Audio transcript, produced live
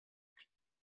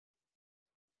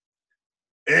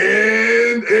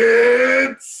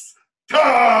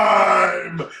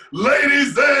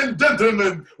Ladies and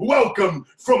gentlemen, welcome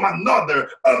from another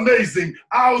amazing,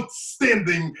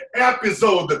 outstanding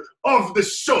episode of the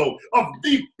show, of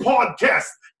the podcast,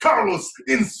 Carlos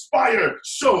Inspire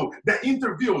Show, that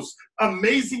interviews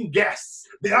amazing guests.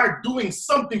 They are doing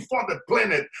something for the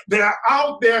planet. They are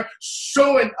out there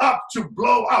showing up to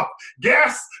blow up.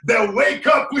 Guests that wake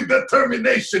up with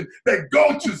determination, that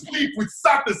go to sleep with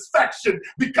satisfaction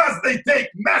because they take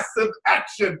massive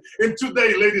action. And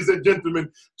today, ladies and gentlemen,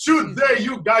 today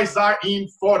you guys are in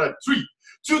for a treat.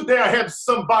 Today I have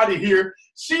somebody here.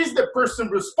 She's the person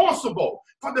responsible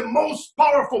for the most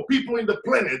powerful people in the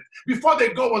planet before they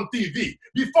go on TV,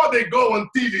 before they go on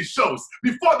TV shows,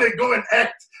 before they go and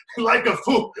act like a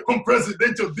fool on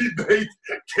presidential debate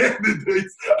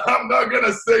candidates. I'm not going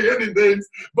to say any names,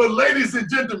 but ladies and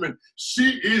gentlemen,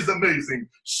 she is amazing.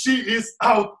 She is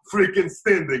out freaking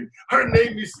standing. Her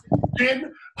name is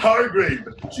Jen Hargrave.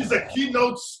 She's a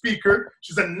keynote speaker.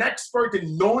 She's an expert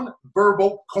in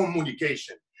non-verbal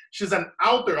communication. She's an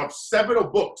author of several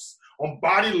books on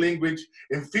body language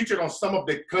and featured on some of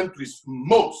the country's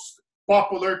most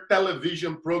popular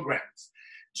television programs.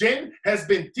 Jen has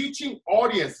been teaching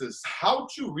audiences how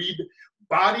to read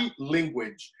body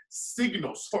language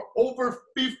signals for over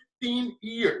 15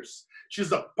 years.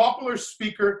 She's a popular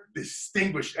speaker,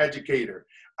 distinguished educator,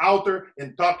 author,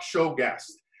 and talk show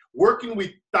guest, working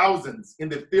with thousands in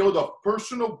the field of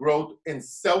personal growth and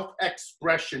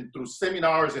self-expression through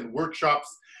seminars and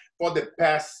workshops for the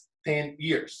past 10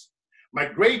 years. My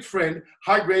great friend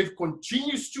Hargrave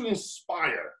continues to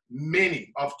inspire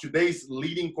many of today's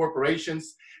leading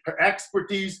corporations. Her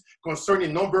expertise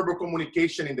concerning nonverbal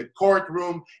communication in the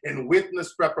courtroom and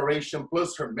witness preparation,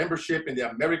 plus her membership in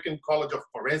the American College of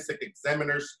Forensic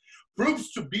Examiners,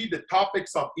 proves to be the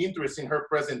topics of interest in her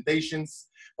presentations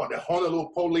for the Honolulu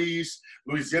Police,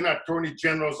 Louisiana Attorney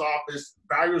General's Office,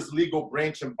 various legal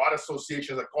branch and bar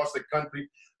associations across the country.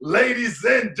 Ladies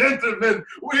and gentlemen,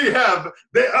 we have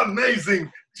the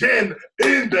amazing Jen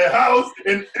in the house,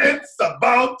 and it's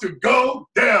about to go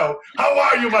down. How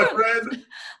are you, my friend?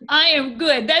 I am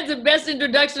good. That's the best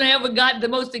introduction I ever got, the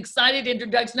most excited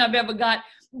introduction I've ever got.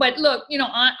 But look,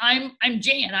 I'm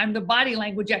Jan. I'm the body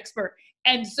language expert.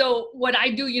 And so what I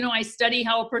do, I study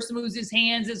how a person moves his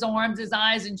hands, his arms, his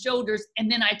eyes, and shoulders,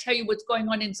 and then I tell you what's going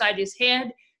on inside his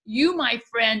head. You, my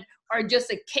friend, are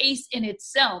just a case in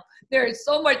itself. There is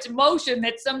so much emotion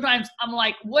that sometimes I'm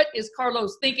like, what is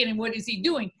Carlos thinking and what is he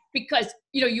doing? Because,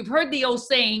 you've heard the old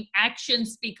saying,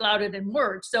 actions speak louder than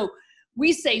words. So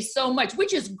we say so much,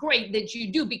 which is great that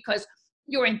you do, because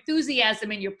your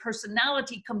enthusiasm and your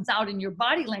personality comes out in your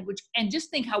body language. And just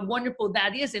think how wonderful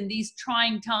that is in these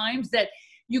trying times, that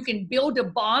you can build a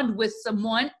bond with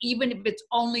someone, even if it's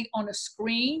only on a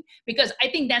screen, because I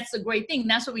think that's the great thing.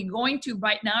 That's what we're going to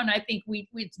right now. And I think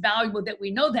it's valuable that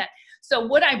we know that. So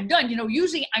what I've done,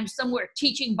 usually I'm somewhere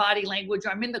teaching body language,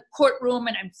 or I'm in the courtroom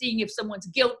and I'm seeing if someone's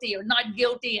guilty or not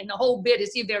guilty. And the whole bit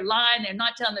is if they're lying, they're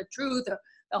not telling the truth, or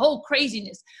the whole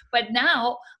craziness. But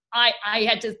now I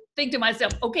had to think to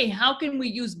myself, okay, how can we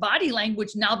use body language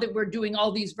now that we're doing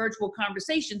all these virtual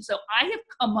conversations? So I have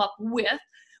come up with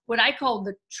what I call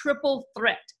the triple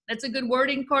threat. That's a good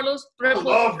wording, Carlos? I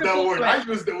love that word. Threat. I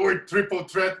use the word triple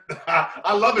threat.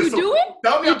 I love it. You do it?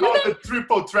 Tell me about the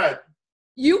triple threat.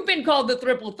 You've been called the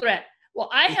triple threat. Well,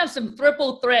 I have some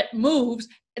triple threat moves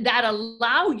that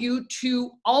allow you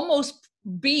to almost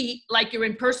be like you're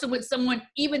in person with someone,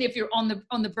 even if you're on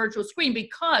the virtual screen,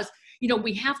 because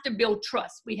we have to build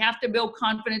trust. We have to build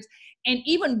confidence. And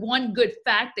even one good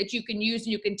fact that you can use,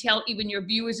 and you can tell even your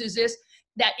viewers, is this,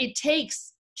 that it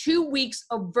takes 2 weeks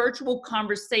of virtual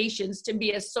conversations to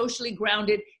be as socially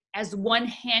grounded as one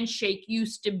handshake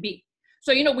used to be.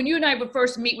 So, when you and I would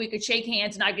first meet, we could shake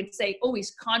hands and I could say, oh,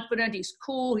 he's confident, he's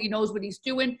cool, he knows what he's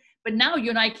doing. But now you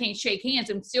and I can't shake hands,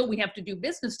 and still we have to do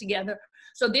business together.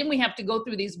 So then we have to go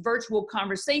through these virtual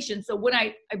conversations. So what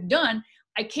I've done,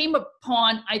 I came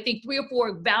upon, I think, 3 or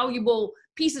 4 valuable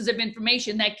pieces of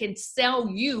information that can sell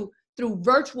you through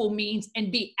virtual means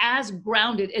and be as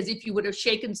grounded as if you would have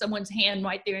shaken someone's hand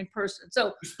right there in person.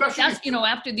 So that's,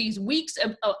 after these weeks,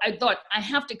 I thought I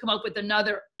have to come up with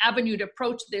another avenue to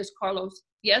approach this, Carlos.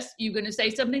 Yes, you going to say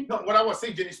something? No, what I was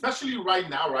saying, Jen, especially right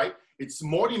now, right? It's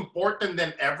more important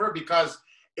than ever, because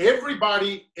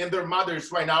everybody and their mothers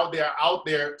right now, they are out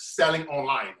there selling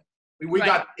online. We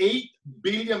got 8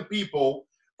 billion people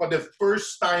for the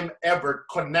first time ever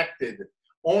connected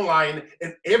online,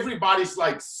 and everybody's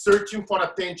like searching for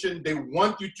attention. They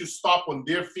want you to stop on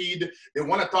their feed. They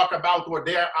want to talk about what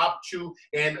they're up to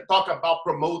and talk about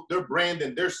promote their brand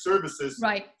and their services.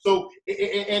 Right. So,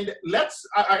 and let's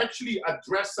actually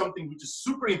address something which is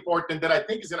super important that I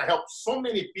think is going to help so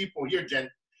many people here, Jen.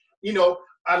 You know,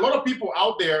 a lot of people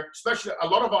out there, especially a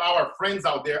lot of our friends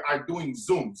out there, are doing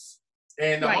Zooms.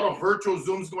 And a lot of virtual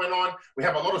Zooms going on. We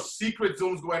have a lot of secret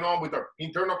Zooms going on with our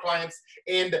internal clients.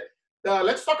 And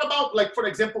let's talk about, like, for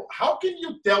example, how can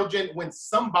you tell, Jen, when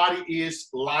somebody is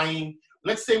lying?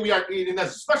 Let's say we are,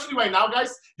 especially right now,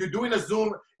 guys, you're doing a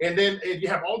Zoom, and then you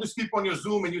have all these people on your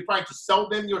Zoom, and you're trying to sell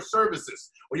them your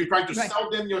services, or you're trying to sell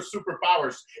them your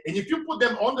superpowers. And if you put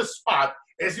them on the spot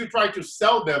as you try to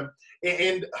sell them,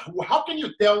 and how can you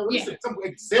tell, some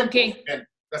examples,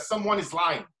 that someone is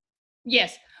lying?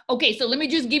 Yes. Okay, so let me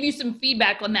just give you some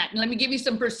feedback on that. And let me give you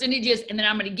some percentages, and then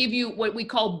I'm going to give you what we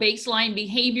call baseline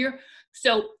behavior.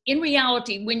 So in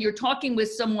reality, when you're talking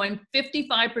with someone,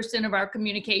 55% of our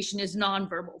communication is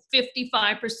nonverbal,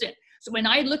 55%. So when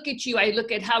I look at you, I look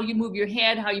at how you move your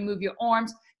head, how you move your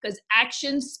arms, because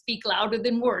actions speak louder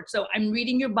than words. So I'm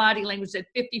reading your body language at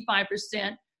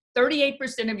 55%.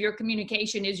 38% of your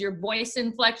communication is your voice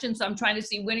inflection. So I'm trying to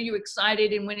see when are you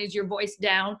excited and when is your voice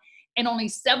down. And only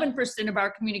 7% of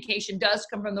our communication does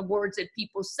come from the words that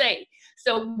people say.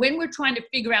 So when we're trying to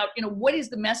figure out, what is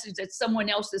the message that someone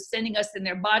else is sending us in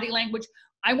their body language,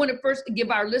 I want to first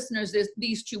give our listeners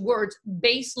these two words,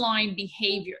 baseline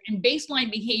behavior. And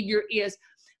baseline behavior is,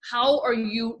 how are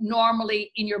you normally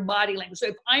in your body language? So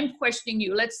if I'm questioning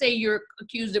you, let's say you're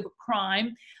accused of a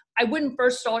crime, I wouldn't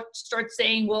first start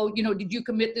saying, well, did you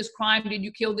commit this crime? Did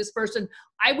you kill this person?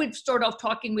 I would start off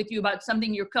talking with you about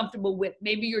something you're comfortable with,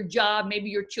 maybe your job, maybe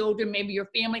your children, maybe your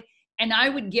family. And I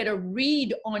would get a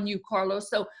read on you, Carlos.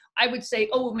 So I would say,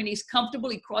 oh, when he's comfortable,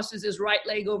 he crosses his right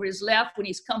leg over his left. When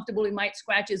he's comfortable, he might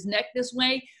scratch his neck this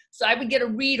way. So I would get a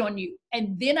read on you.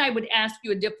 And then I would ask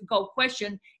you a difficult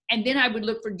question. And then I would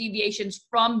look for deviations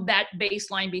from that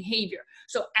baseline behavior.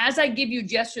 So as I give you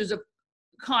gestures of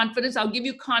confidence, I'll give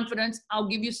you confidence, I'll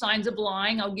give you signs of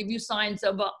lying, I'll give you signs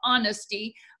of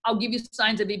honesty, I'll give you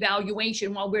signs of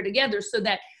evaluation while we're together, so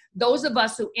that those of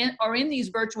us who are in these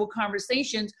virtual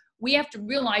conversations, we have to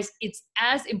realize it's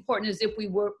as important as if we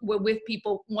were with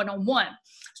people one-on-one.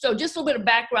 So just a little bit of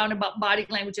background about body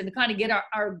language and to kind of get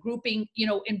our grouping,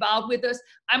 involved with us.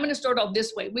 I'm going to start off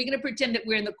this way. We're going to pretend that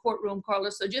we're in the courtroom,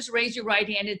 Carlos. So just raise your right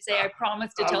hand and say, I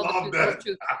promise to tell the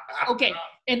truth. Okay.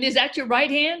 And is that your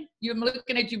right hand? You're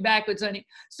looking at you backwards, honey.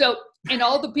 So, and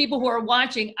all the people who are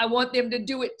watching, I want them to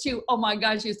do it too. Oh my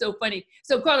gosh, you're so funny.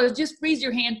 So Carlos, just freeze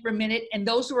your hand for a minute. And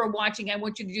those who are watching, I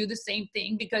want you to do the same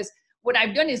thing, because what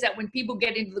I've done is that when people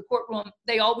get into the courtroom,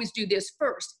 they always do this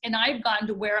first. And I've gotten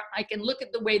to where I can look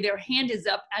at the way their hand is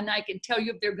up and I can tell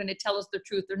you if they're going to tell us the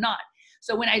truth or not.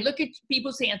 So when I look at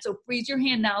people's hands, so freeze your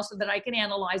hand now so that I can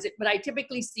analyze it. But I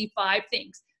typically see 5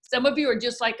 things. Some of you are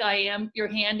just like I am. Your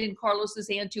hand in Carlos's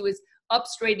hand too is up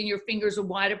straight and your fingers are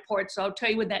wide apart. So I'll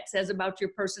tell you what that says about your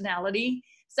personality.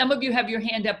 Some of you have your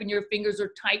hand up and your fingers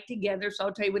are tight together. So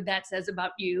I'll tell you what that says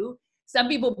about you. Some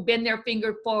people bend their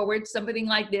finger forward, something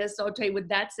like this. So I'll tell you what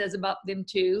that says about them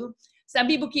too. Some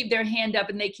people keep their hand up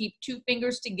and they keep 2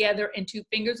 fingers together and 2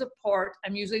 fingers apart.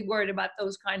 I'm usually worried about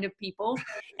those kind of people.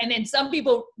 And then some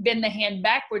people bend the hand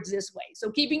backwards this way.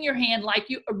 So keeping your hand like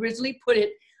you originally put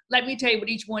it, let me tell you what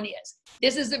each one is.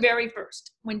 This is the very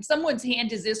first. When someone's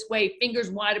hand is this way,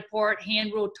 fingers wide apart,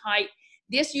 hand real tight,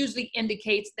 this usually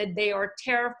indicates that they are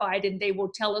terrified and they will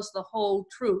tell us the whole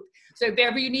truth. So if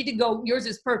ever you need to go, yours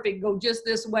is perfect, go just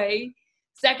this way.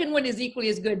 Second one is equally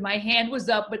as good. My hand was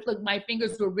up, but look, my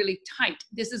fingers were really tight.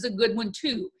 This is a good one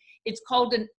too. It's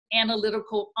called an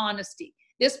analytical honesty.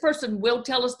 This person will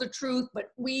tell us the truth,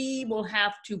 but we will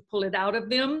have to pull it out of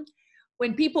them.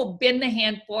 When people bend the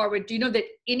hand forward, do you know that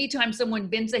anytime someone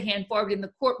bends the hand forward in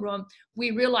the courtroom,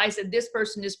 we realize that this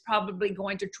person is probably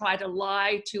going to try to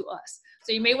lie to us.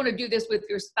 So you may want to do this with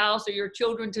your spouse or your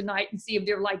children tonight and see if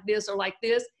they're like this or like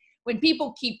this. When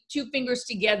people keep 2 fingers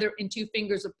together and 2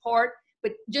 fingers apart,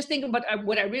 but just think about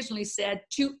what I originally said,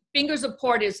 2 fingers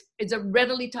apart is a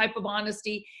readily type of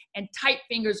honesty, and tight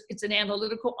fingers, it's an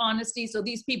analytical honesty. So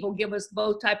these people give us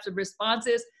both types of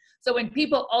responses. So when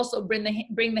people also bring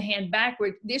the hand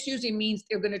backward, this usually means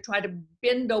they're going to try to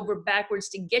bend over backwards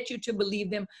to get you to believe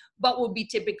them, but will be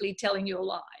typically telling you a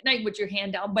lie. Now you put your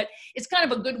hand down, but it's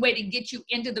kind of a good way to get you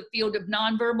into the field of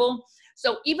nonverbal.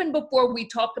 So even before we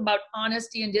talk about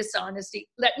honesty and dishonesty,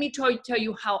 let me tell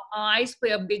you how eyes play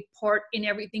a big part in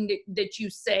everything that you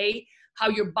say. how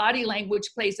your body language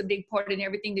plays a big part in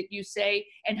everything that you say,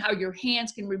 and how your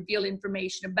hands can reveal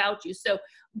information about you. So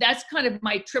that's kind of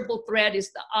my triple thread,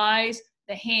 is the eyes,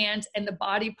 the hands, and the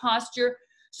body posture.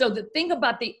 So the thing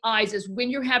about the eyes is when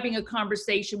you're having a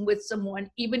conversation with someone,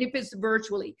 even if it's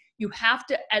virtually, you have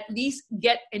to at least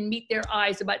get and meet their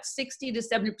eyes about 60 to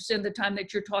 70% of the time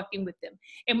that you're talking with them.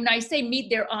 And when I say meet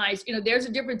their eyes, you know, there's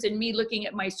a difference in me looking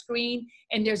at my screen,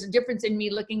 and there's a difference in me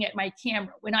looking at my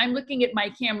camera. When I'm looking at my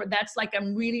camera, that's like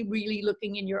I'm really, really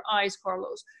looking in your eyes,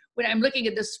 Carlos. When I'm looking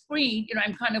at the screen, you know,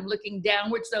 I'm kind of looking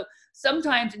downward. So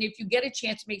sometimes, and if you get a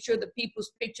chance, make sure that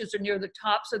people's pictures are near the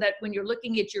top, so that when you're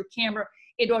looking at your camera,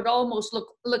 it would almost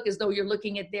look as though you're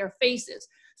looking at their faces.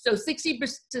 So 60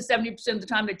 to 70% of the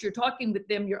time that you're talking with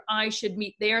them, your eyes should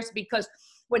meet theirs, because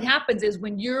what happens is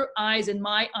when your eyes and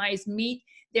my eyes meet,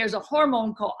 there's a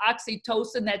hormone called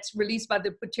oxytocin that's released by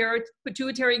the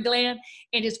pituitary gland,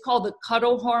 and it's called the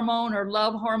cuddle hormone or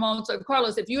love hormone. So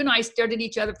Carlos, if you and I stared at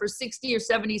each other for 60 or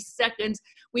 70 seconds,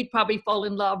 we'd probably fall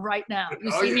in love right now.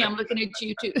 You see me, I'm looking at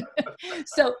you too.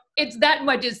 So it's that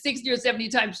much, it's 60 or 70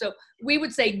 times. So we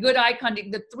would say good eye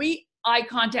contact. The 3 eye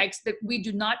contacts that we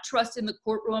do not trust in the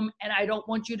courtroom, and I don't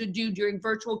want you to do during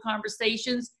virtual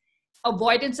conversations: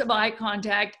 avoidance of eye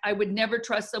contact. I would never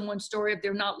trust someone's story if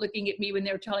they're not looking at me when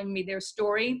they're telling me their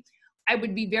story. I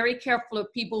would be very careful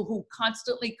of people who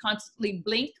constantly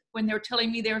blink when they're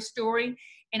telling me their story.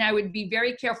 And I would be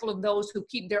very careful of those who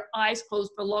keep their eyes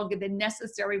closed for longer than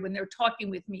necessary when they're talking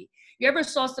with me. You ever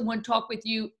saw someone talk with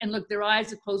you and look, their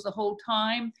eyes are closed the whole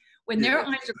time? When their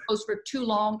eyes are closed for too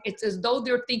long, it's as though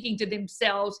they're thinking to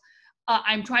themselves,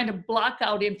 I'm trying to block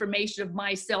out information of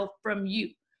myself from you.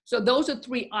 So those are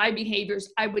 3 eye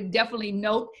behaviors I would definitely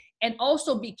note. And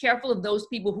also be careful of those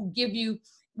people who give you,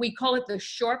 we call it the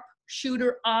sharp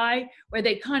shooter eye, where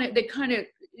they kind of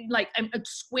like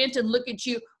squint and look at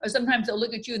you, or sometimes they'll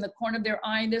look at you in the corner of their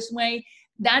eye this way.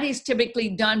 That is typically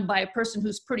done by a person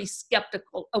who's pretty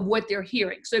skeptical of what they're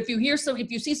hearing. So if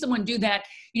you see someone do that,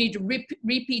 you need to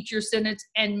repeat your sentence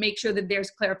and make sure that there's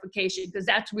clarification, because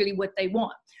that's really what they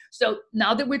want. So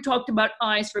now that we've talked about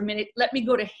eyes for a minute, let me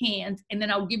go to hands, and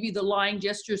then I'll give you the lying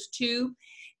gestures too.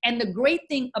 And the great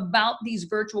thing about these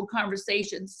virtual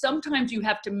conversations, sometimes you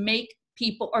have to make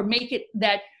people, or make it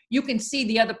that you can see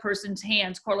the other person's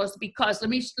hands, Carlos, because let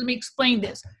me explain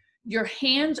this. Your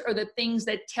hands are the things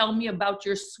that tell me about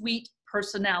your sweet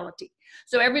personality.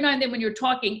 So every now and then when you're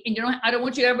talking, and I don't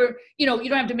want you to ever, you don't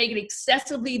have to make it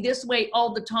excessively this way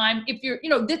all the time. If you're,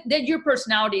 then your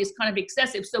personality is kind of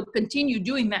excessive. So continue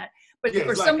doing that. But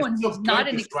for someone who's not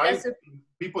an excessive, right?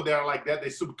 People that are like that, they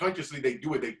subconsciously, they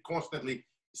do it. They constantly,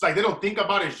 it's like they don't think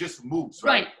about it. It just moves,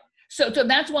 right? So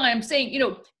that's why I'm saying,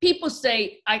 people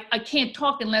say I can't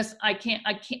talk unless I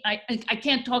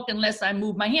can't talk unless I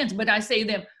move my hands. But I say to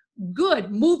them,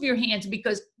 good, move your hands,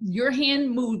 because your hand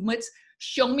movements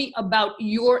show me about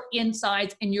your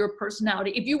insides and your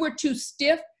personality. If you were too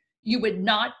stiff, you would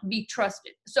not be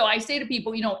trusted. So I say to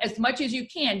people, as much as you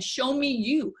can, show me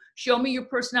you, show me your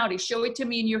personality, show it to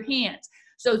me in your hands.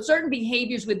 So certain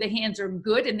behaviors with the hands are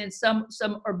good, and then some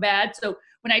are bad. So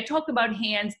when I talk about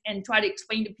hands and try to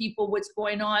explain to people what's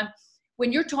going on,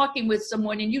 when you're talking with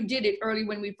someone, and you did it early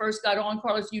when we first got on,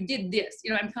 Carlos, you did this.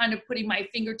 I'm kind of putting my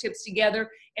fingertips together,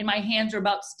 and my hands are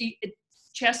about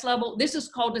chest level. This is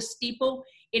called a steeple.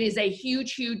 It is a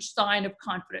huge, huge sign of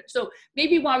confidence. So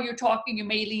maybe while you're talking, you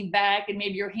may lean back, and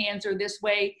maybe your hands are this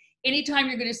way. Anytime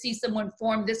you're going to see someone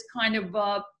form this kind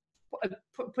of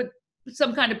put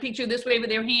some kind of picture this way with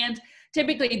their hands,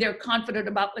 typically they're confident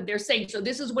about what they're saying. So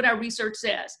this is what our research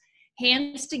says.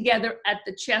 Hands together at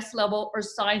the chest level are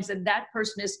signs that that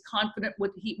person is confident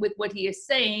with what he is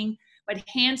saying. But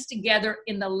hands together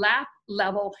in the lap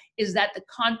level is that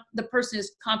the person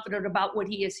is confident about what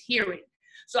he is hearing.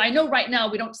 So I know right now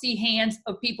we don't see hands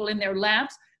of people in their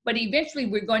laps, but eventually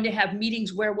we're going to have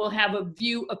meetings where we'll have a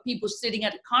view of people sitting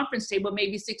at a conference table,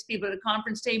 maybe 6 people at a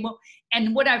conference table.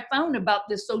 And what I found about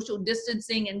this social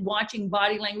distancing and watching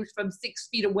body language from 6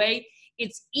 feet away,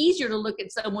 it's easier to look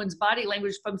at someone's body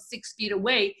language from 6 feet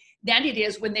away than it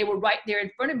is when they were right there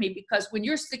in front of me. Because when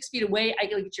you're 6 feet away, I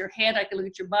can look at your head, I can look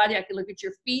at your body, I can look at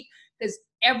your feet, because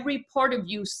every part of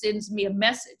you sends me a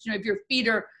message. If your feet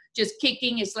are just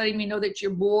kicking, it's letting me know that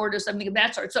you're bored or something of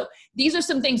that sort. So these are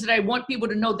some things that I want people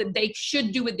to know that they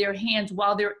should do with their hands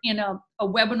while they're in a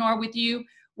webinar with you.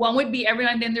 One would be every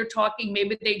now and then they're talking,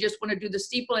 maybe they just want to do the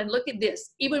steeple. And look at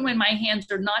this, even when my hands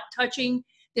are not touching,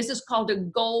 this is called a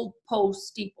goal post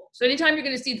steeple. So anytime you're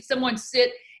going to see someone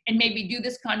sit and maybe do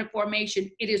this kind of formation,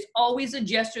 it is always a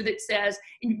gesture that says,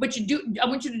 but I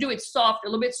want you to do it soft, a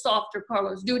little bit softer,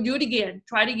 Carlos. Do it again.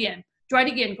 Try it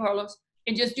again, Carlos.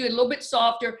 And just do it a little bit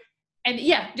softer. And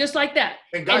yeah, just like that.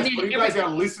 And guys, for you guys that are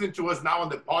listening to us now on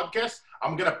the podcast,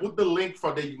 I'm going to put the link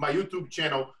for my YouTube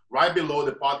channel right below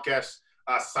the podcast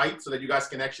site so that you guys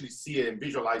can actually see it and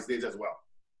visualize this as well.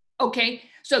 Okay.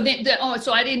 So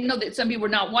so I didn't know that some people were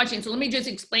not watching. So let me just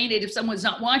explain it if someone's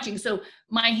not watching. So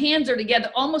my hands are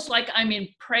together almost like I'm in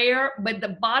prayer, but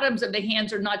the bottoms of the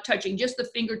hands are not touching, just the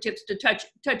fingertips to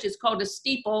touch is called a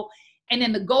steeple. And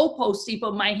then the goalpost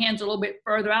steeple, my hands are a little bit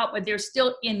further out, but they're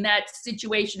still in that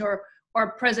situation or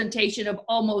presentation of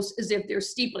almost as if they're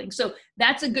steepling. So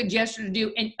that's a good gesture to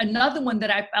do. And another one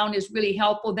that I found is really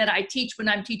helpful that I teach when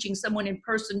I'm teaching someone in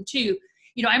person too.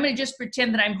 You know, I'm going to just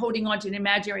pretend that I'm holding on to an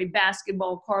imaginary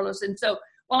basketball, Carlos. And so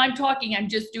while I'm talking, I'm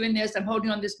just doing this, I'm holding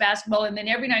on this basketball. And then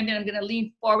every now and then I'm going to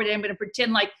lean forward and I'm going to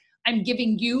pretend like I'm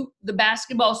giving you the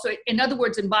basketball. So in other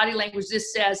words, in body language,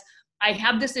 this says, I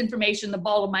have this information, the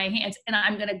ball of my hands, and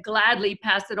I'm going to gladly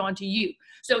pass it on to you.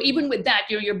 So even with that,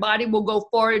 you know, your body will go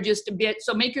forward just a bit.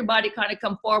 So make your body kind of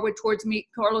come forward towards me,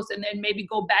 Carlos, and then maybe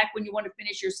go back when you want to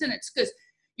finish your sentence, because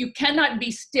you cannot be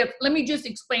stiff. Let me just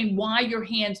explain why your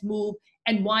hands move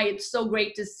and why it's so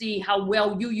great to see how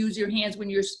well you use your hands when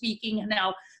you're speaking and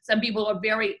how some people are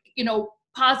very, you know,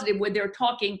 positive when they're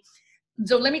talking.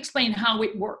 So let me explain how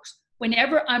it works.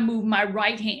 Whenever I move my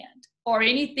right hand, or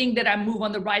anything that I move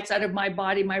on the right side of my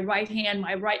body, my right hand,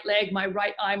 my right leg, my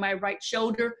right eye, my right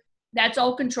shoulder, that's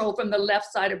all controlled from the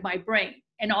left side of my brain.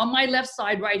 And on my left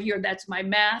side right here, that's my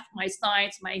math, my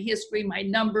science, my history, my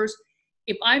numbers.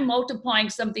 If I'm multiplying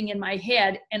something in my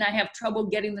head and I have trouble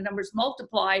getting the numbers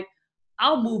multiplied,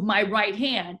 I'll move my right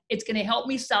hand. It's going to help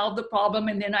me solve the problem,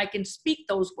 and then I can speak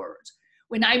those words.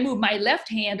 When I move my left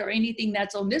hand or anything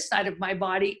that's on this side of my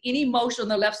body, any motion on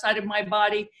the left side of my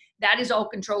body, that is all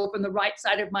controlled from the right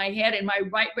side of my head and my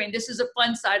right brain. This is a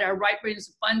fun side. Our right brain is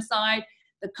a fun side,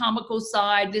 the comical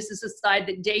side. This is a side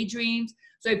that daydreams.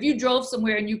 So if you drove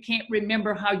somewhere and you can't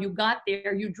remember how you got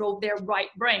there, you drove their right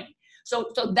brain.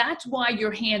 So that's why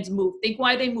your hands move. Think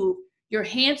why they move. Your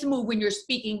hands move when you're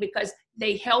speaking because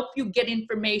they help you get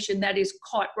information that is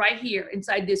caught right here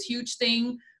inside this huge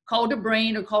thing called a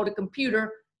brain or called a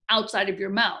computer outside of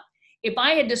your mouth. If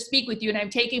I had to speak with you and I'm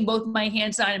taking both my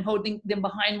hands out and I'm holding them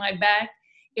behind my back,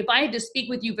 if I had to speak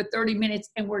with you for 30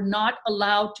 minutes and we're not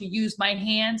allowed to use my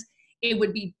hands, it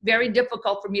would be very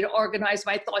difficult for me to organize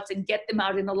my thoughts and get them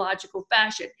out in a logical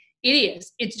fashion. It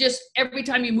is. It's just every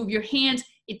time you move your hands,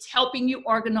 it's helping you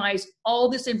organize all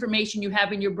this information you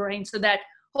have in your brain so that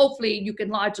hopefully you can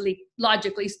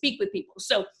logically speak with people.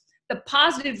 So the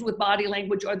positives with body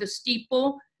language are the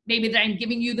steeple, maybe that I'm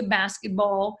giving you the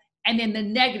basketball, and then the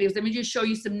negatives. Let me just show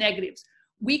you some negatives.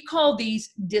 We call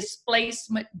these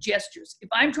displacement gestures. If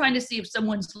I'm trying to see if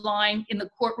someone's lying in the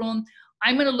courtroom,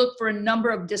 I'm going to look for a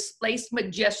number of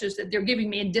displacement gestures that they're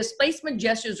giving me. And displacement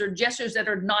gestures are gestures that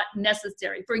are not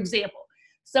necessary. For example,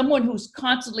 someone who's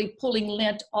constantly pulling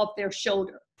lint off their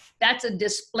shoulder. That's a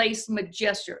displacement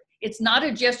gesture. It's not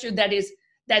a gesture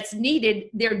that's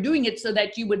needed. They're doing it so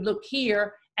that you would look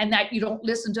here and that you don't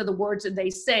listen to the words that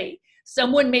they say.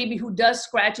 Someone maybe who does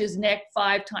scratch his neck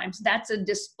 5 times, that's a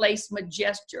displacement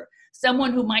gesture.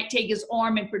 Someone who might take his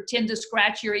arm and pretend to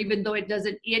scratch here even though it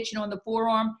doesn't itch, on the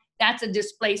forearm, that's a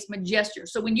displacement gesture.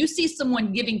 So when you see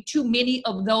someone giving too many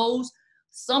of those,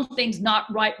 something's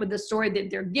not right with the story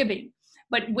that they're giving.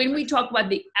 But when we talk about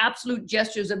the absolute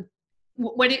gestures of,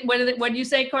 what do you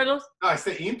say, Carlos? No, I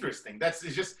say interesting.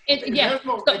 It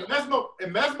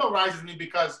mesmerizes me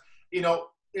because, you know,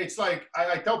 it's like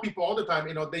I tell people all the time,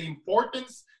 you know, the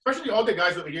importance, especially all the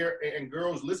guys over here and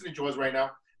girls listening to us right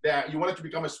now, that you wanted to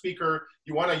become a speaker,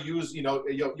 you want to use, you know,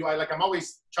 like I'm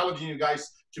always challenging you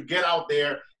guys to get out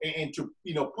there and to,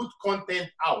 you know, put content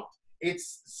out.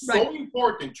 It's so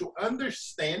important to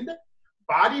understand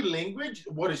body language,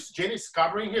 what is Jenny's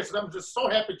covering here. So I'm just so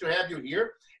happy to have you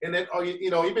here. And then, you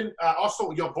know, even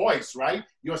also your voice, right?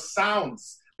 Your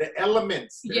sounds, the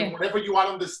elements, whenever you are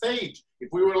on the stage. If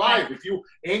we were live, if you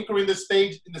anchor in the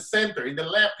stage, in the center, in the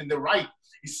left, in the right,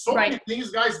 it's so many things,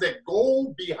 guys, that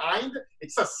go behind.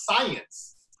 It's a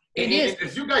science. It is.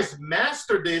 As you guys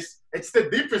master this, it's the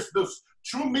difference, those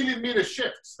 2 millimeter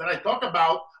shifts that I talk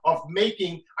about of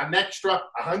making an extra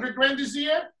 100 grand this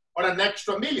year or an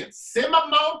extra million. Same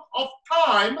amount of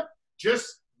time, just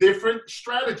different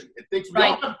strategy. It takes, we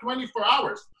all have 24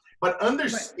 hours. But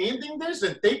understanding this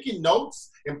and taking notes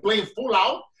and playing full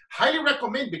out, highly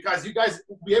recommend, because you guys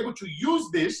will be able to use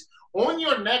this on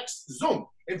your next Zoom.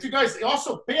 And if you guys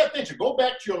also pay attention, go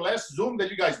back to your last Zoom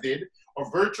that you guys did, or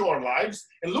virtual or lives,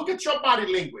 and look at your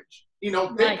body language. You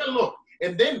know, take a look.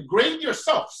 And then grade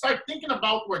yourself. Start thinking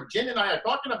about what Jen and I are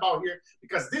talking about here,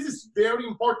 because this is very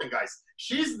important, guys.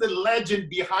 She's the legend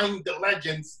behind the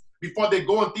legends before they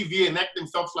go on TV and act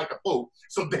themselves like a fool,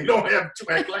 so they don't have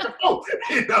to act like a fool.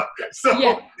 You know,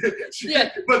 so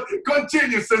but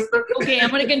continue, sister. Okay, I'm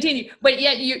going to continue. But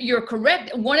yeah, you're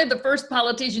correct. One of the first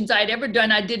politicians I had ever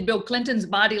done, I did Bill Clinton's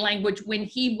body language when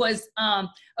he was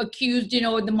accused, you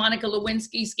know, of the Monica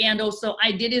Lewinsky scandal. So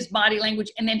I did his body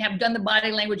language, and then have done the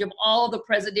body language of all the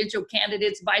presidential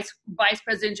candidates, vice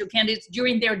presidential candidates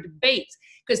during their debates.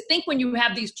 Because think, when you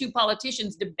have these two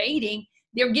politicians debating,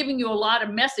 they're giving you a lot of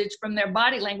message from their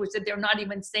body language that they're not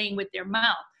even saying with their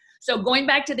mouth. So going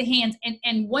back to the hands,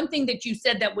 and one thing that you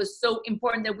said that was so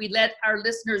important that we let our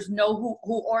listeners know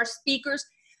who are speakers,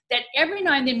 that every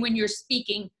now and then when you're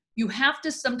speaking, you have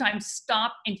to sometimes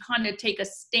stop and kind of take a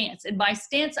stance. And by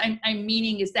stance, I'm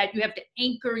meaning is that you have to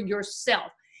anchor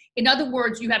yourself. In other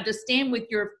words, you have to stand with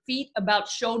your feet about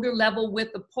shoulder level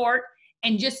width apart,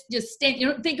 and just stand. You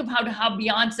know, think of how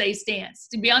Beyonce stands.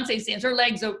 Beyonce stands, her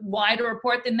legs are wider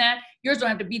apart than that. Yours don't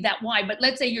have to be that wide, but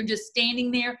let's say you're just standing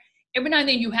there. Every now and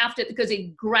then you have to, because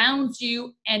it grounds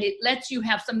you and it lets you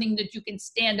have something that you can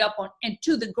stand up on. And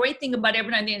two, the great thing about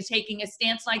every now and then is taking a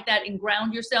stance like that and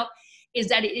ground yourself is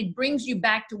that it brings you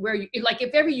back to where you, like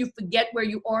if ever you forget where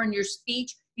you are in your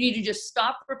speech, you need to just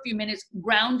stop for a few minutes,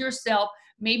 ground yourself,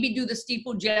 maybe do the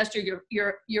steeple gesture,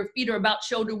 your feet are about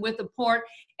shoulder width apart,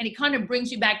 and it kind of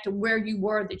brings you back to where you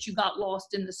were that you got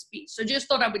lost in the speech. So just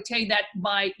thought I would tell you that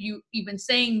by you even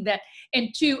saying that. And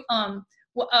two,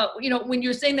 you know, when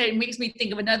you're saying that, it makes me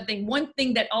think of another thing. One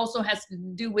thing that also has to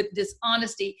do with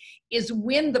dishonesty is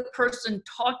when the person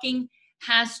talking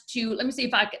has to, let me see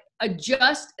if I can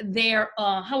adjust their,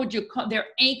 how would you call their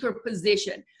anchor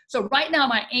position. So right now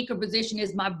my anchor position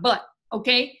is my butt,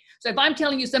 okay? So if I'm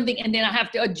telling you something and then I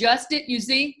have to adjust it, you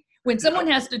see, when someone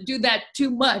has to do that too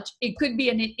much, it could be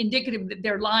an indicative that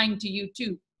they're lying to you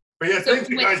too. But yeah, thank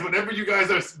you guys. Whenever you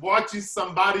guys are watching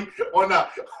somebody on a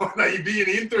being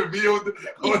interviewed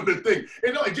on the thing,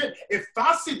 you know, again, it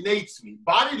fascinates me.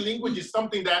 Body language is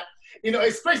something that, you know,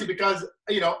 it's crazy because,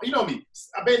 you know me.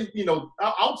 I've been, you know,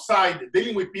 outside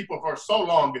dealing with people for so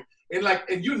long,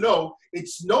 and you know,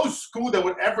 it's no school that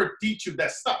would ever teach you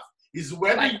that stuff. Is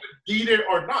whether you need it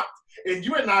or not. And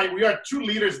you and I, we are two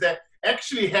leaders that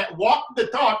actually walk the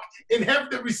talk and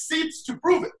have the receipts to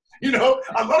prove it. You know,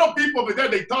 a lot of people over there,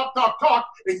 they talk,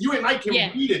 and you and I can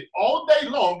read it all day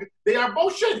long. They are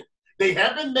bullshitting. They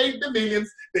haven't made the millions.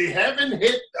 They haven't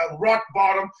hit rock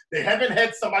bottom. They haven't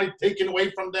had somebody taken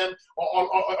away from them. Or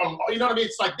you know what I mean?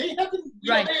 It's like they haven't,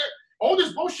 you know, all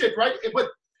this bullshit, right? But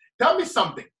tell me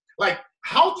something. Like,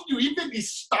 how did you even be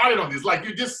started on this? Like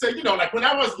you just said, you know, like when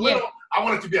I was little, I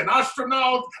wanted to be an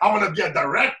astronaut. I want to be a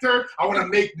director. I want to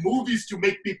make movies to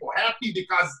make people happy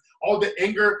because all the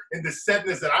anger and the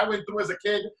sadness that I went through as a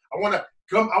kid, I want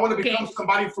to become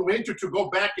somebody influential to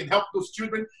go back and help those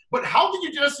children. But how did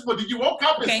you did you woke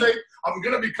up and say, I'm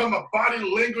going to become a body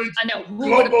language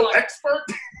global expert?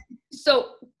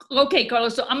 So, okay,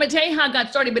 Carlos, so I'm going to tell you how I got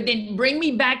started, but then bring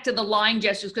me back to the line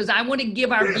gestures, because I want to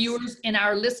give our viewers and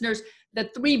our listeners the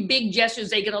 3 big gestures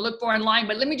they're going to look for in line.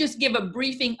 But let me just give a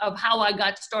briefing of how I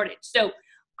got started. So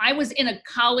I was in a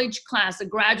college class, a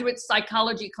graduate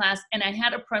psychology class, and I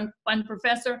had a fun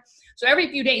professor. So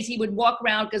every few days he would walk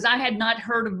around, because I had not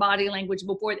heard of body language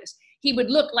before this. He would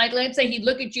look, like, let's say he'd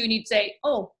look at you and he'd say,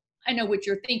 oh, I know what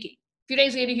you're thinking. A few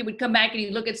days later, he would come back and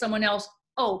he'd look at someone else.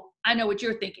 Oh, I know what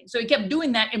you're thinking. So he kept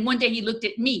doing that. And one day he looked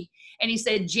at me and he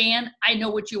said, Jan, I know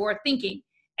what you are thinking.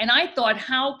 And I thought,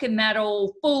 how can that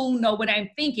old fool know what I'm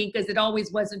thinking? Because it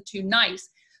always wasn't too nice.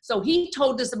 So he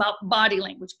told us about body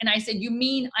language. And I said, you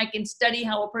mean I can study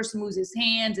how a person moves his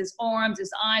hands, his arms,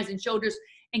 his eyes and shoulders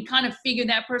and kind of figure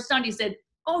that person out? He said,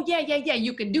 oh, yeah,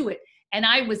 you can do it. And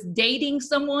I was dating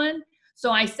someone.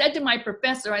 So I said to my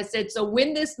professor, I said, so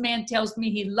when this man tells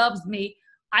me he loves me,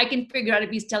 I can figure out if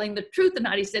he's telling the truth or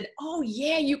not. He said, oh,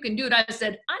 yeah, you can do it. I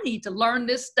said, I need to learn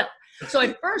this stuff. So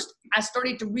at first, I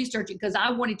started to research it because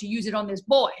I wanted to use it on this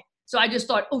boy. So I just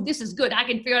thought, oh, this is good. I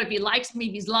can figure out if he likes me,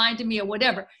 if he's lying to me or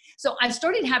whatever. So I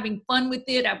started having fun with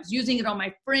it. I was using it on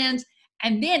my friends.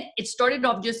 And then it started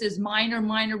off just as minor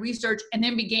research, and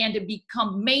then began to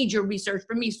become major research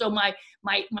for me. So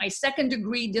my second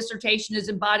degree dissertation is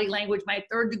in body language. My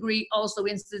third degree also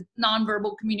is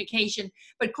nonverbal communication.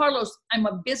 But Carlos, I'm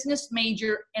a business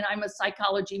major and I'm a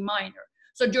psychology minor.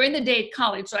 So during the day at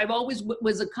college, so I've always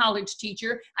was a college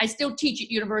teacher. I still teach at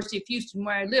University of Houston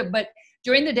where I live, but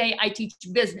during the day I teach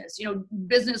business, you know,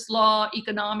 business law,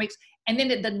 economics. And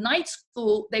then at the night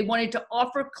school, they wanted to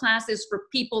offer classes for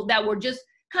people that were just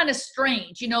kind of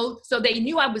strange, you know, so they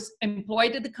knew I was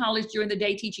employed at the college during the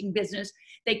day teaching business.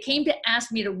 They came to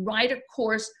ask me to write a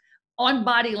course on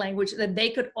body language that they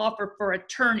could offer for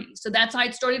attorneys. So that's how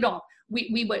it started off.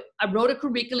 I wrote a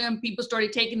curriculum. People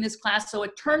started taking this class. So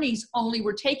attorneys only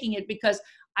were taking it because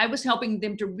I was helping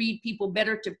them to read people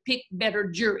better, to pick better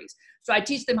juries. So I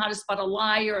teach them how to spot a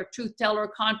liar, a truth teller,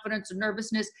 confidence, or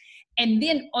nervousness. And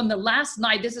then on the last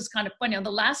night, this is kind of funny, on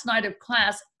the last night of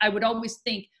class, I would always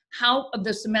think, of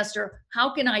the semester,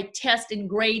 how can I test and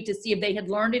grade to see if they had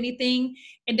learned anything?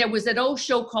 And there was that old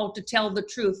show called To Tell the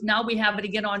Truth. Now we have it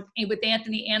again on with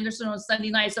Anthony Anderson on Sunday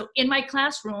night. So in my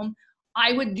classroom,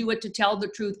 I would do a To Tell the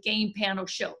Truth game panel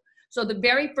show. So the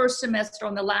very first semester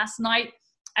on the last night,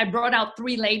 I brought out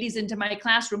 3 ladies into my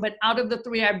classroom, but out of the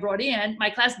 3 I brought in, my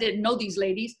class didn't know these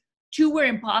ladies. 2 were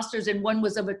imposters and 1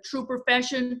 was of a true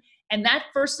profession. And that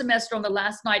first semester on the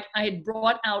last night, I had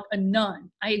brought out a nun.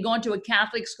 I had gone to a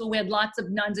Catholic school. We had lots of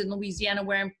nuns in Louisiana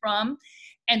where I'm from.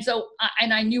 And so,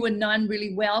 and I knew a nun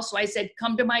really well. So I said,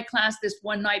 come to my class this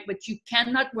one night, but you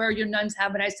cannot wear your nun's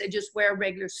habit. I said, just wear a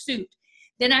regular suit.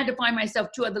 Then I had to find myself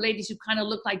 2 other ladies who kind of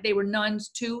looked like they were nuns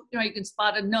too. You know, you can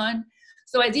spot a nun.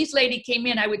 So as each lady came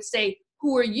in, I would say,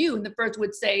 who are you? And the first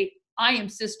would say, I am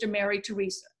Sister Mary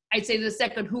Teresa. I'd say to the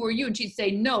second, who are you? And she'd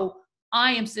say, no,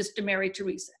 I am Sister Mary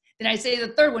Teresa. Then I say to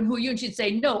the third one, who are you? And she'd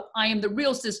say, no, I am the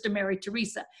real Sister Mary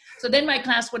Teresa. So then my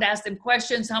class would ask them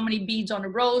questions. How many beads on a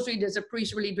rosary? Does a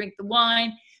priest really drink the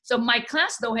wine? So my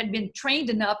class, though, had been trained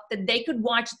enough that they could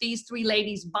watch these 3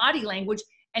 ladies' body language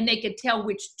and they could tell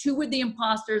which 2 were the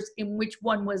imposters and which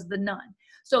one was the nun.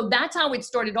 So that's how it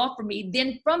started off for me.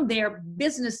 Then from there,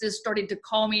 businesses started to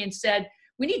call me and said,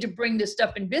 we need to bring this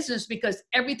stuff in business because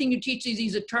everything you teach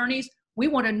these attorneys, we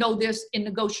want to know this in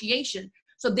negotiation.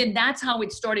 So then that's how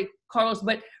it started, Carlos.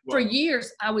 But for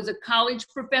years, I was a college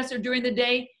professor during the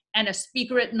day and a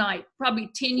speaker at night, probably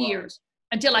 10 years,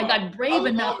 until I got brave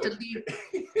enough to leave.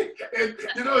 And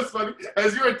you know, it's funny,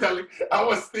 as you were telling, I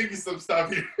was thinking some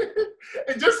stuff here.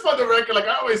 And just for the record, like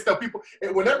I always tell people,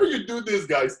 whenever you do this,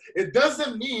 guys, it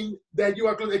doesn't mean that you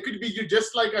are, it could be you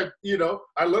just like a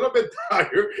little bit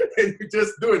tired and you're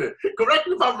just doing it. Correct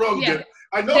me if I'm wrong, Jen.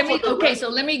 I know. So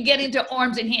let me get into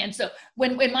arms and hands. So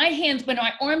when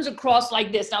my arms are crossed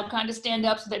like this, I'll kind of stand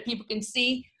up so that people can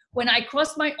see. When I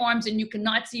cross my arms and you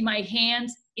cannot see my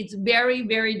hands, it's very,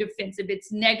 very defensive.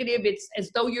 It's negative. It's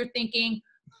as though you're thinking,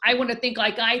 I want to think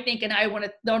like I think, and I don't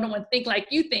want to think like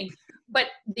you think. But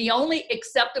the only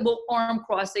acceptable arm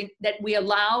crossing that we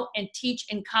allow and teach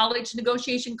in college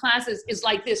negotiation classes is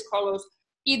like this, Carlos.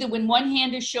 Either when one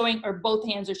hand is showing or both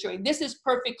hands are showing. This is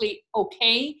perfectly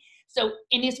okay. So,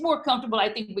 and it's more comfortable,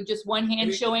 I think, with just one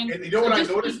hand showing. And you know what I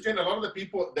noticed, Jen? A lot of the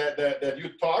people that you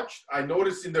touched, I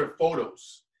noticed in their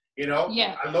photos,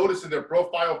 I noticed in their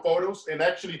profile photos. And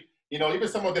actually, even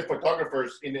some of the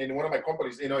photographers in one of my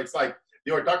companies, it's like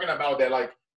they were talking about that,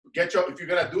 like, if you're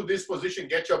going to do this position,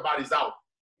 get your bodies out,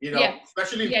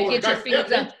 especially for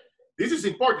guys. This is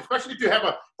important, especially if you have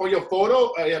for your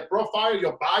photo, your profile,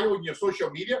 your bio, and your social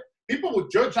media. People will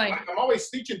judge you. Like, I'm always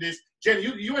teaching this. Jen,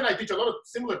 you and I teach a lot of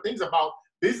similar things about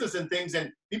business and things,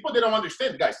 and people, they don't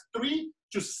understand, guys. 3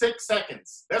 to 6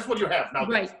 seconds. That's what you have now.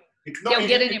 Right. They'll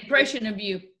get an impression of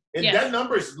you. And that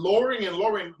number is lowering and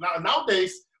lowering.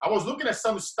 Nowadays, I was looking at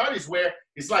some studies where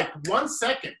it's like 1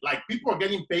 second. Like, people are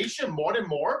getting patient more and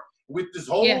more with this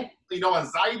whole,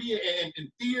 anxiety and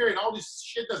fear and all this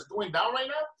shit that's going down right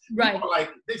now. Right.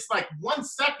 Like, it's like 1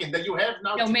 second that you have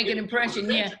now. They'll make an impression,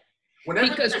 Whenever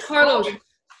because Carlos,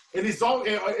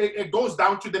 it goes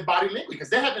down to the body language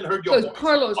because they haven't heard your voice.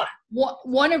 Carlos,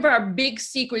 one of our big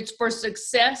secrets for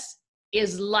success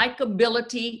is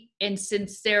likability and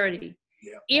sincerity.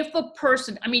 Yeah. If a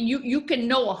person, I mean, you can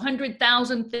know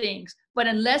 100,000 things, but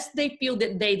unless they feel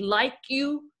that they like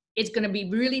you, it's going to be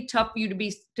really tough for you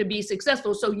to be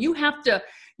successful. So you have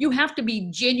to be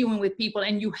genuine with people,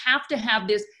 and you have to have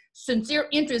this sincere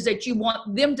interest that you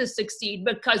want them to succeed,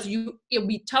 because it'll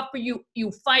be tough for you. You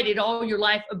fight it all your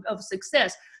life of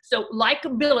success. So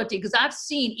likability, because I've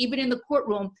seen even in the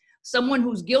courtroom, someone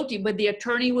who's guilty, but the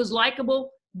attorney was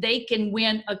likable, they can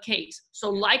win a case.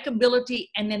 So likability,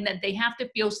 and then that they have to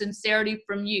feel sincerity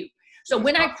from you. So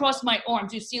when I cross my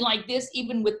arms, you see like this,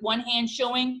 even with one hand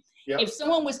showing, if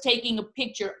someone was taking a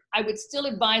picture, I would still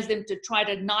advise them to try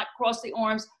to not cross the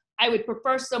arms. I would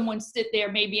prefer someone sit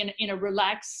there maybe in a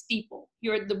relaxed steeple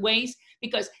here at the waist,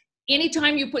 because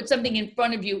anytime you put something in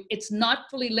front of you, it's not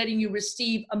fully letting you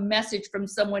receive a message from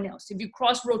someone else. If you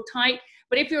cross real tight,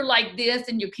 but if you're like this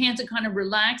and your hands are kind of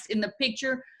relaxed in the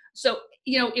picture, so,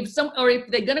 if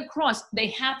they're going to cross, they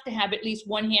have to have at least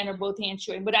one hand or both hands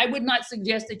showing. But I would not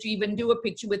suggest that you even do a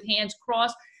picture with hands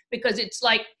crossed, because it's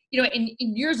like you know, in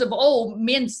years of old,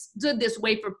 men stood this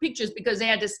way for pictures because they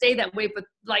had to stay that way for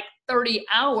like 30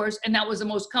 hours. And that was the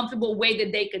most comfortable way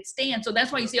that they could stand. So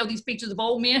that's why you see all these pictures of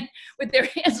old men with their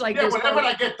hands like this. Whenever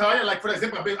I get tired, like for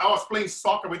example, I was playing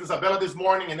soccer with Isabella this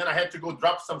morning, and then I had to go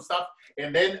drop some stuff.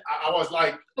 And then I was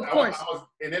like, of course.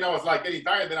 And then I was like getting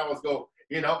tired. Then I was go,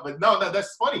 you know, but no,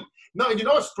 that's funny. No, and you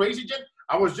know what's crazy, Jen?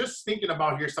 I was just thinking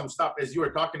about here some stuff as you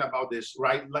were talking about this,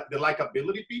 right? Like the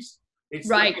likability piece. It's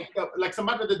right. Like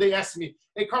somebody the other day asked me,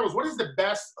 hey, Carlos, what is the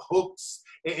best hooks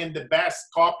and the best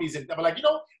copies? And I'm like, you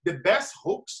know, the best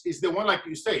hooks is the one like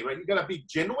you say, right? You got to be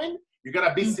genuine. You got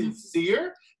to be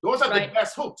sincere. Those are the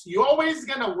best hooks. You're always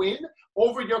going to win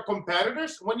over your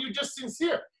competitors when you're just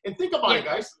sincere. And think about it,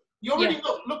 guys. You already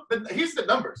know, look, here's the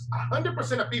numbers.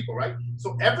 100% of people, right?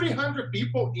 So every 100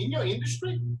 people in your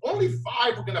industry, only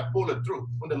 5 are going to pull it through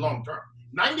on the long term.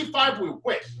 95 will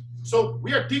quit. So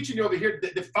we are teaching you over here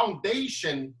the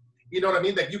foundation, you know what I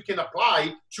mean, that you can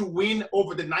apply to win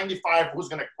over the 95 who's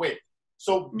going to quit.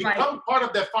 So become part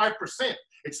of that 5%.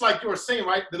 It's like you were saying,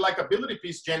 right? The likability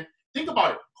piece, Jen. Think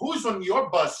about it. Who's on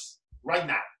your bus right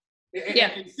now?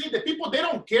 And see, the people, they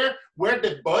don't care where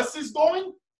the bus is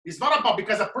going. It's not about,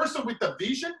 because a person with a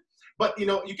vision, but you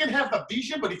know, you can have a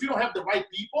vision, but if you don't have the right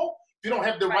people, if you don't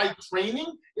have the right training,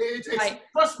 it's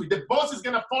trust me, the bus is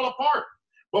going to fall apart.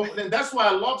 But then that's why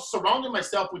I love surrounding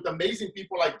myself with amazing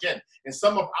people like Jen and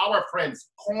some of our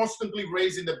friends, constantly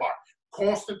raising the bar,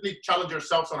 constantly challenge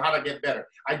yourselves on how to get better.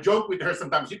 I joke with her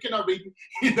sometimes, you cannot read,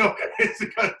 you know, it's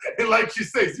because, and like she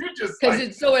says, you're just because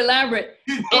it's so elaborate.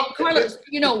 You know, and Carlos,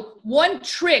 you know, one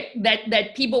trick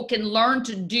that people can learn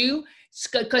to do,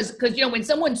 because you know, when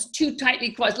someone's too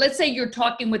tightly crossed, let's say you're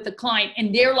talking with the client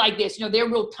and they're like this, you know, they're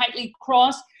real tightly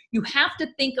crossed. You have to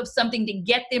think of something to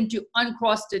get them to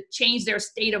uncross, to change their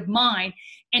state of mind.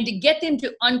 And to get them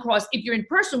to uncross, if you're in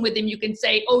person with them, you can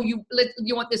say, oh, you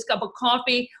want this cup of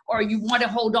coffee, or you want to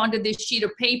hold on to this sheet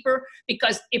of paper,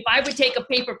 because if I would take a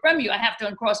paper from you, I have to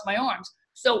uncross my arms.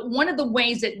 So one of the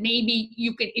ways that maybe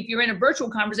you can, if you're in a virtual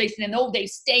conversation and they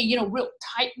stay, you know, real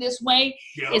tight this way,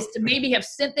 is to maybe have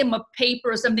sent them a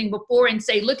paper or something before and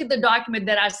say, look at the document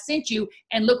that I sent you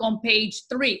and look on page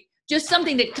 3. Just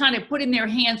something that kind of put in their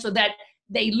hands so that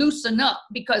they loosen up,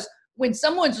 because when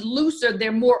someone's looser,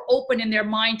 they're more open in their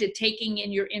mind to taking in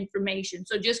your information.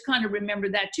 So just kind of remember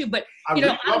that too. But, you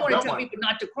know, I don't want to tell people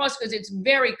not to cross because it's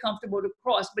very comfortable to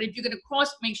cross. But if you're going to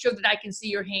cross, make sure that I can see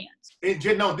your hands. And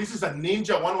Jen, no, this is a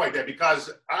ninja one right there,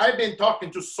 because I've been talking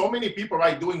to so many people,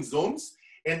 right, doing Zooms.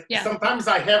 And sometimes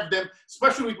I have them,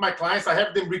 especially with my clients, I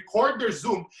have them record their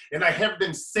Zoom and I have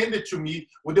them send it to me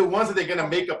with the ones that they're going to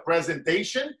make a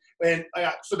presentation, and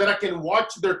so that I can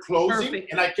watch their closing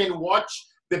and I can watch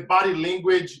the body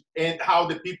language and how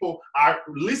the people are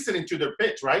listening to their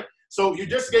pitch, right? So you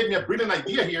just gave me a brilliant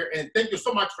idea here, and thank you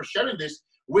so much for sharing this,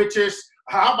 which is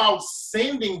how about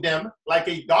sending them like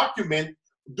a document,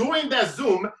 doing that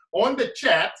Zoom on the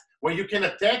chat, where you can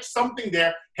attach something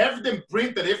there, have them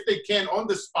print it if they can on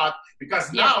the spot.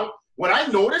 Because now, what I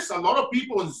notice, a lot of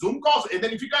people in Zoom calls, and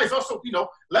then if you guys also, you know,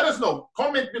 let us know,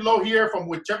 comment below here from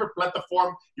whichever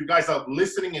platform you guys are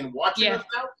listening and watching us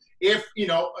now. If, you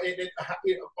know,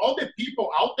 all the people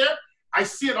out there, I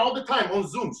see it all the time on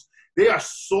Zooms. They are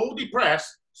so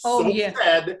depressed, so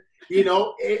sad, you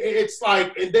know, it's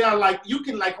like, and they are like, you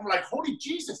can like, I'm like, holy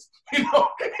Jesus, you know,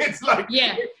 it's like,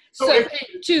 So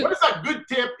what is a good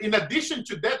tip, in addition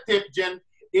to that tip, Jen,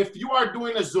 if you are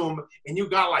doing a Zoom and you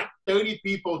got like 30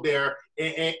 people there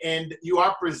and you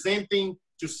are presenting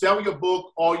to sell your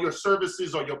book or your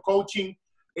services or your coaching,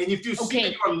 and if you see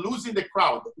that you are losing the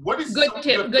crowd, what is good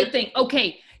tip? Good thing.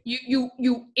 Okay, you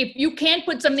if you can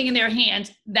put something in their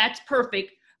hands, that's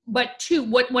perfect. But 2,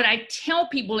 what I tell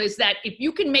people is that if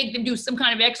you can make them do some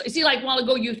kind of exercise, see, like a while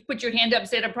ago you put your hand up and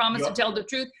said, I promise to tell the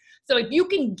truth. So if you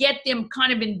can get them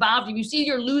kind of involved, if you see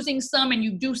you're losing some and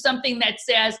you do something that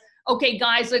says, okay,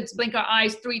 guys, let's blink our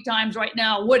eyes 3 times right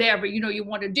now, whatever, you know, you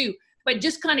want to do. But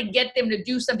just kind of get them to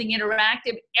do something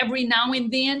interactive every now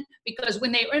and then, because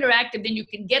when they're interactive, then you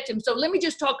can get them. So let me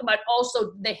just talk about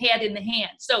also the head and the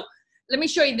hand. So let me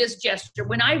show you this gesture.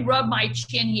 When I rub my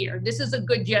chin here, this is a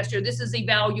good gesture. This is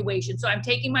evaluation. So I'm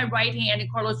taking my right hand,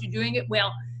 and Carlos, you're doing it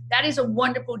well. That is a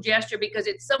wonderful gesture, because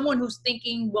it's someone who's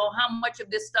thinking, well, how much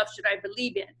of this stuff should I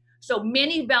believe in? So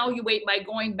men evaluate by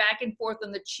going back and forth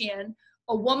on the chin.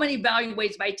 A woman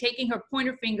evaluates by taking her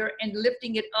pointer finger and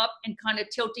lifting it up and kind of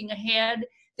tilting ahead.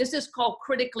 This is called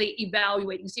critically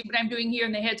evaluating. See what I'm doing here?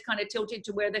 And the head's kind of tilted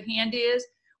to where the hand is.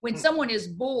 When someone is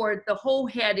bored, the whole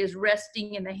head is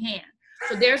resting in the hand.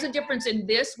 So there's a difference in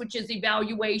this, which is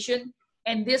evaluation,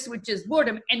 and this, which is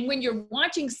boredom. And when you're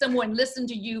watching someone listen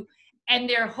to you and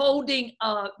they're holding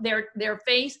their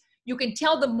face, you can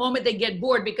tell the moment they get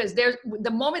bored, because there's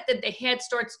the moment that the head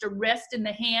starts to rest in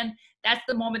the hand, that's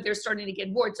the moment they're starting to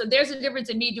get bored. So there's a difference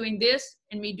in me doing this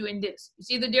and me doing this. You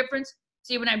see the difference?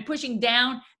 See, when I'm pushing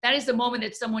down, that is the moment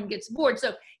that someone gets bored.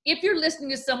 So if you're listening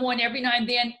to someone every now and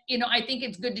then, I think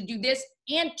it's good to do this.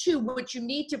 And two, what you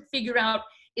need to figure out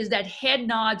is that head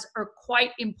nods are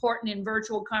quite important in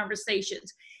virtual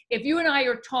conversations. If you and I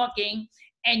are talking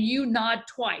and you nod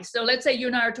twice, so let's say you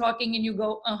and I are talking and you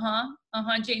go,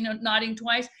 Jane, nodding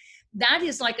twice, that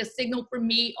is like a signal for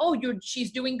me,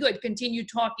 she's doing good, continue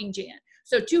talking, Jan.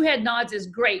 So 2 head nods is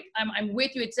great. I'm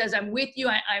with you. It says I'm with you.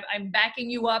 I'm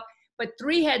backing you up. But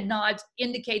 3 head nods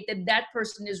indicate that that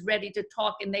person is ready to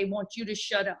talk and they want you to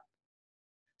shut up.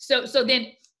 So then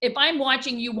if I'm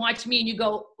watching you watch me and you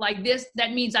go like this,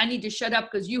 that means I need to shut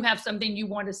up because you have something you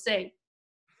want to say.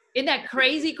 Isn't that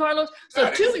crazy, Carlos? So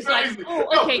that 2 is like,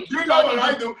 okay. No, you know what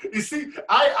I do? You see,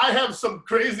 I have some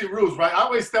crazy rules, right? I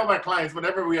always tell my clients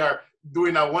whenever we are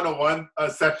doing a one-on-one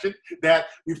session that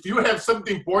if you have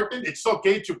something important, it's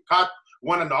okay to cut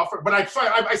one and offer. But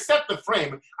I set the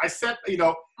frame. I set,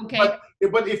 Okay.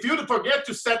 But if you forget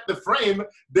to set the frame,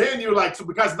 then you're like, so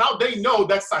because now they know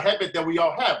that's a habit that we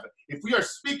all have. If we are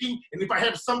speaking and if I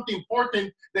have something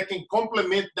important that can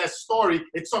complement that story,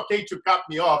 it's okay to cut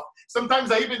me off.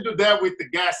 Sometimes I even do that with the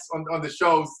guests on the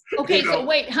shows. Okay, so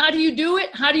wait, how do you do it?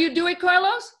 How do you do it,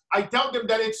 Carlos? I tell them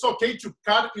that it's okay to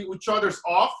cut each other's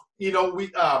off.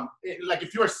 Like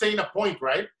if you are saying a point,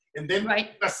 right? And then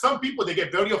some people, they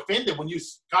get very offended when you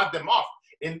cut them off.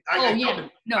 And I tell them,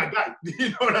 you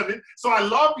know what I mean? So I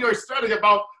love your strategy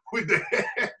about with the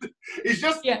head. It's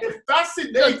just, it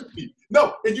fascinates me.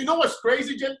 No, and you know what's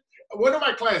crazy, Jen? One of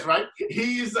my clients, right?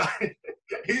 He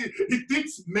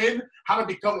teaches men how to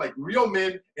become like real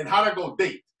men and how to go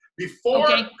date. Before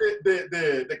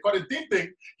the quarantine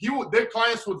thing, their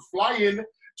clients would fly in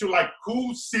to like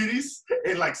cool cities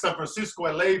in like San Francisco,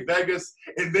 LA, Vegas,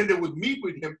 and then they would meet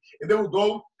with him and they would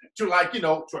go to like, to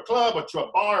a club or to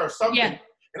a bar or something. Yeah.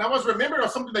 And I was remembering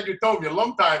something that you told me a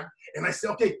long time. And I said,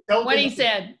 okay, tell them. What he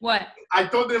said, what? I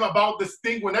told them about this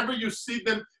thing. Whenever you see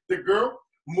them, the girl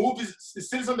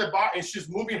sits on the bar and she's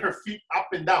moving her feet up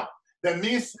and down. That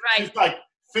means she's like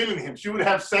feeling him. She would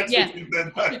have sex with him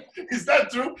then. Is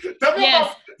that true? Tell me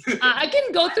about. I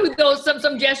can go through those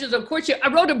some gestures of courtship.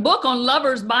 I wrote a book on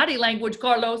lovers' body language,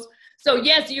 Carlos. So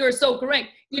yes, you are so correct.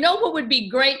 You know what would be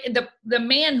great? The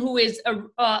man who is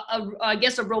I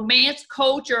guess a romance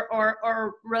coach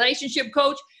or relationship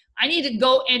coach. I need to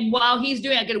go and while he's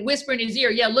doing, I could whisper in his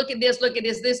ear, look at this,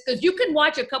 because you can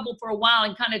watch a couple for a while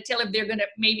and kind of tell if they're going to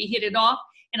maybe hit it off.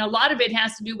 And a lot of it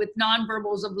has to do with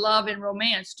nonverbals of love and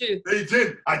romance too. Hey,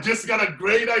 Jen, I just got a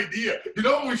great idea. You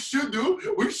know what we should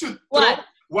do? We should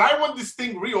why won't this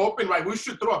thing reopen, right? We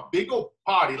should throw a big old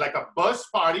party, like a bus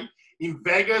party in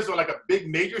Vegas or like a big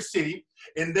major city.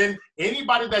 And then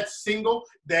anybody that's single,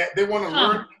 that they want to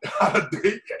learn how to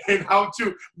date and how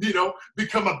to,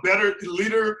 become a better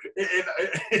leader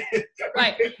and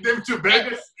take them to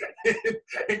Vegas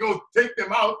and go take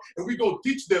them out. And we go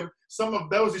teach them some of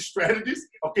those strategies.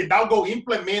 Okay, now go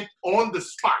implement on the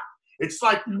spot. It's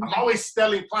like I'm always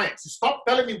telling clients, stop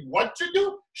telling me what to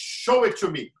do, show it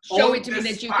to me. Show it to me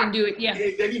that you can do it,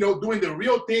 And then, doing the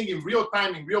real thing in real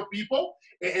time, in real people.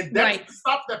 And that's the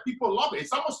stuff that people love.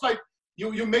 It's almost like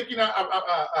you're making a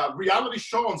reality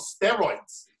show on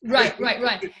steroids.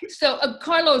 Right. So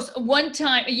Carlos, one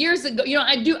time, years ago,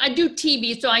 I do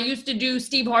TV. So I used to do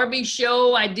Steve Harvey's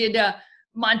show. I did a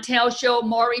Montel show,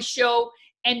 Maury's show.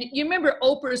 And you remember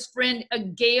Oprah's friend,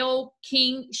 Gayle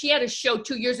King? She had a show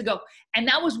 2 years ago. And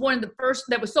that was one of the first,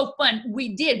 that was so fun.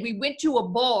 We went to a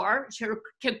bar, her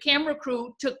camera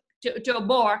crew took to a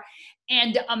bar.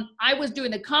 And I was doing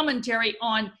the commentary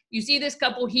on, you see this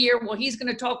couple here, well, he's going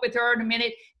to talk with her in a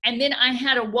minute. And then I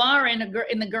had a wire in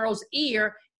the girl's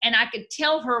ear, and I could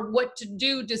tell her what to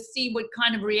do to see what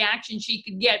kind of reaction she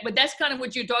could get. But that's kind of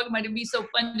what you're talking about. It'd be so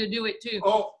fun to do it too.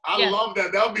 Oh, I love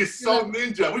that. That would be so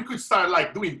ninja. We could start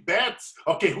like doing bets.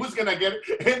 Okay, who's going to get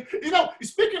it? And,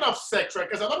 speaking of sex, right?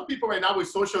 Because a lot of people right now with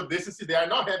social distancing, they are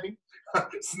not having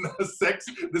sex,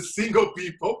 the single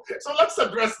people. So let's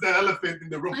address the elephant in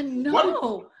the room. I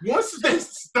know. Once they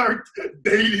start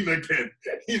dating again,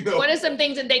 What are some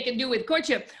things that they can do with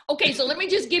courtship? Okay, so let me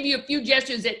just give you a few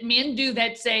gestures that men do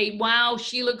that say, wow,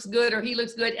 she looks good or he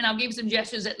looks good. And I'll give you some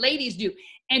gestures that ladies do.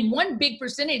 And one big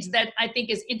percentage that I think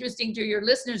is interesting to your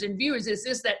listeners and viewers is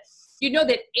this, that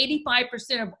that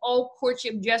 85% of all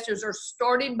courtship gestures are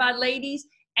started by ladies.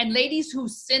 And ladies who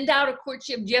send out a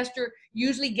courtship gesture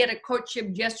usually get a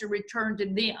courtship gesture returned to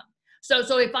them.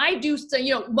 So if I do,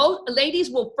 most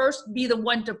ladies will first be the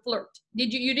one to flirt.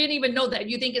 You didn't even know that.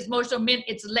 You think it's most of men,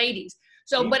 it's ladies.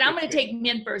 So, but I'm going to take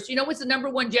men first. You know what's the number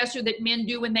one gesture that men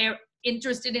do when they're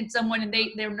interested in someone and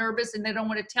they're nervous and they don't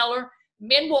want to tell her?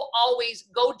 Men will always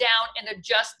go down and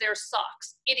adjust their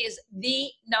socks. It is the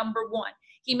number one.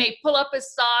 He may pull up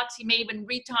his socks. He may even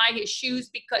retie his shoes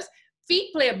because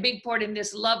feet play a big part in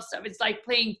this love stuff. It's like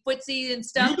playing footsie and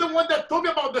stuff. You're the one that told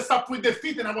me about the stuff with the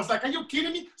feet, and I was like, are you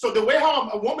kidding me? So the way how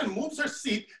a woman moves her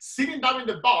seat, sitting down in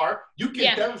the bar, you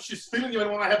can tell if she's feeling you and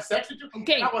want to have sex with you.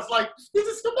 Okay. And I was like, this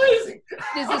is amazing.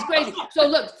 This is crazy. So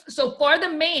look, so for the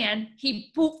man,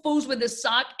 he fools with his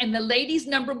sock, and the lady's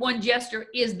number one gesture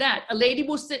is that. A lady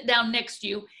will sit down next to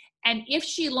you, and if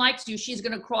she likes you, she's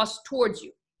going to cross towards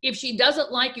you. If she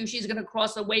doesn't like you, she's going to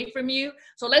cross away from you.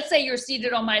 So let's say you're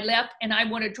seated on my left and I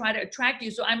want to try to attract you.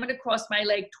 So I'm going to cross my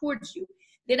leg towards you.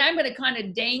 Then I'm going to kind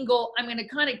of dangle. I'm going to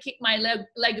kind of kick my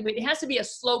leg a bit. It has to be a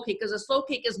slow kick because a slow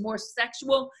kick is more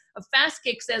sexual. A fast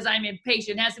kick says I'm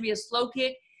impatient. It has to be a slow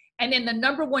kick. And then the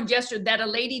number one gesture that a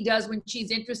lady does when she's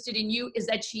interested in you is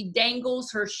that she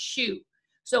dangles her shoe.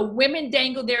 So women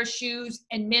dangle their shoes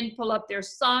and men pull up their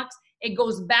socks. It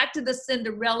goes back to the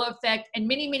Cinderella effect. And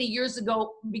many, many years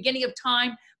ago, beginning of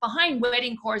time, behind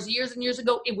wedding cars, years and years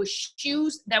ago, it was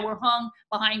shoes that were hung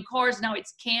behind cars. Now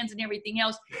it's cans and everything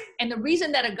else. And the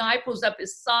reason that a guy pulls up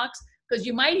his socks, because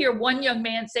you might hear one young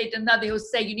man say to another, he'll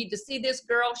say, you need to see this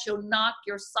girl, she'll knock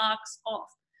your socks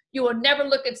off. You will never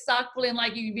look at sock pulling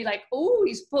like you'd be like, oh,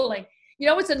 he's pulling. You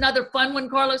know what's another fun one,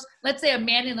 Carlos? Let's say a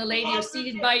man and a lady are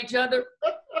seated by each other.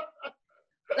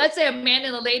 Let's say a man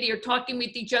and a lady are talking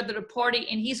with each other at a party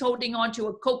and he's holding on to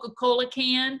a Coca-Cola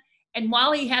can. And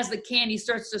while he has the can, he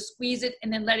starts to squeeze it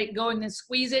and then let it go and then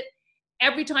squeeze it.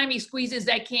 Every time he squeezes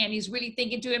that can, he's really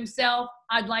thinking to himself,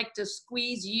 I'd like to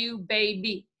squeeze you,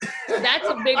 baby. That's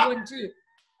a big one too.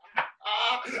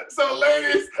 So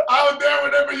ladies out there,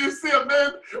 whenever you see a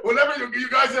man, whenever you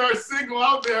guys are single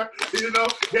out there,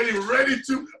 getting ready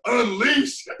to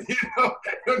unleash,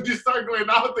 when you start going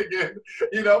out again,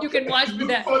 you can watch look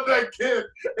that. For that kid.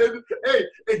 And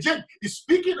hey, Jen,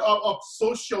 speaking of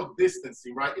social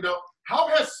distancing, right? How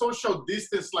has social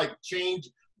distance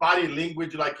changed body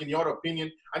language, in your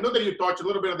opinion? I know that you touched a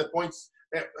little bit of the points,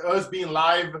 us being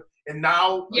live. And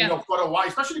now, for a while,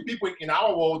 especially people in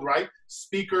our world, right?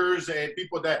 Speakers and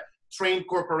people that train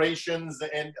corporations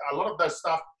and a lot of that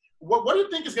stuff. What do you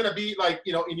think is going to be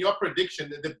in your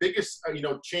prediction, the biggest,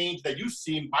 change that you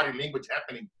see in body language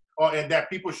happening and that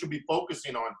people should be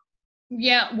focusing on?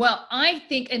 Yeah, well, I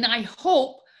think, and I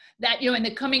hope that, in the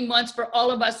coming months for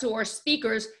all of us who are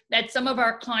speakers, that some of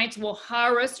our clients will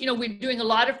hire us. We're doing a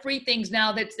lot of free things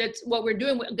now. That's what we're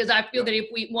doing, because I feel that if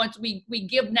once we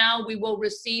give now, we will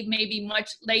receive maybe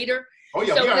much later. Oh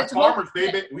yeah, so we are farmers,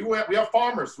 baby. We are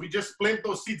farmers. We just plant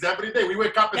those seeds every day. We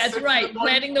wake up at 6 right,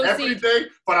 planting those every seeds day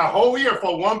for a whole year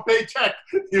for one paycheck.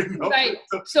 Right.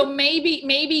 So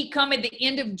maybe come at the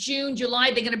end of June,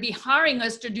 July, they're going to be hiring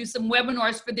us to do some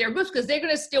webinars for their groups, because they're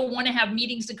going to still want to have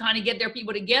meetings to kind of get their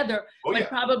people together. But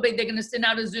probably they're going to send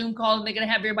out a Zoom call and they're going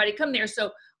to have everybody come there.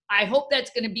 So I hope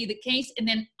that's going to be the case. And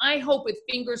then I hope, with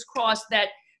fingers crossed, that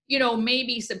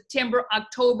maybe September,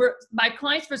 October, my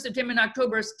clients for September and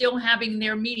October are still having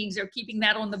their meetings. They're keeping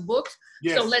that on the books.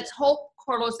 Yes. So let's hope,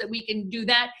 Carlos, that we can do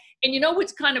that. And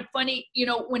what's kind of funny,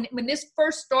 when this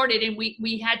first started and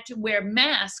we had to wear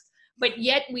masks, but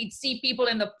yet we'd see people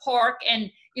in the park and,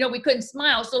 we couldn't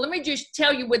smile. So let me just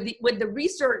tell you what the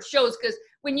research shows, because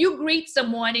when you greet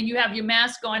someone and you have your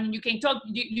mask on and you can't talk,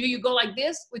 do you go like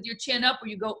this with your chin up, or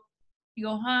you go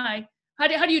hi? How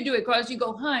do you do it, Carlos? You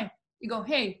go hi. You go,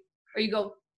 hey, or you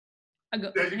go, I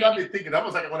go. Yeah, you got me thinking. I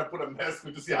was like, I want to put a mask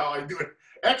on to see how I do it.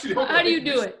 Actually, how do you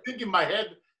do it? Think in my head.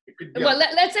 Well,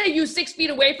 let's say you're 6 feet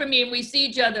away from me and we see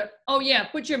each other. Oh yeah,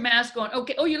 put your mask on.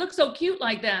 Okay. Oh, you look so cute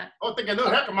like that. Oh, thinking, no,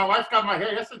 heck, my wife got my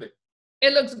hair yesterday.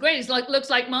 It looks great. Looks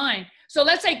like mine. So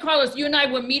let's say, Carlos, you and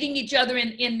I were meeting each other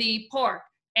in the park,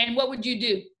 and what would you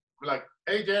do? We're like,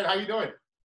 hey, Jen, how you doing?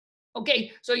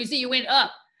 Okay, so you see, you went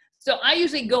up. So I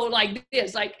usually go like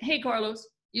this, like, hey, Carlos.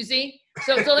 You see?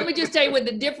 So let me just tell you what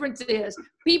the difference is.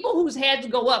 People whose heads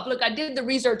go up, look, I did the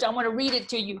research. I want to read it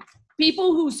to you.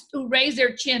 People who raise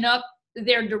their chin up,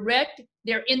 they're direct,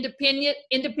 they're independent,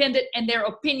 and they're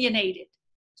opinionated.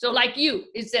 So like you,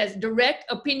 it says direct,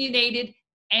 opinionated,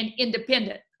 and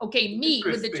independent. Okay, me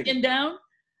with the chin down,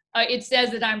 it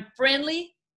says that I'm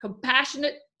friendly,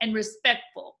 compassionate, and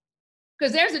respectful.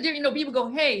 Because there's a difference, people go,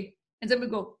 hey, and some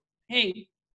people go, hey.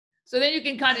 So then you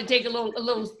can kind of take a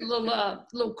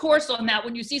little course on that.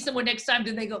 When you see someone next time,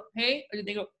 do they go, hey? Or do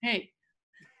they go, hey?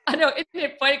 I know, isn't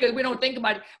it funny, because we don't think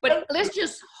about it. But let's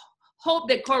just hope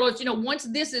that, Carlos, you know, once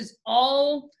this is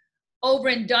all over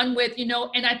and done with, you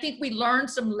know, and I think we learned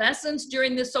some lessons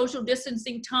during this social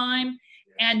distancing time,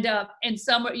 and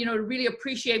some, you know, to really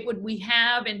appreciate what we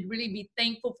have and really be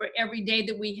thankful for every day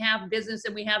that we have business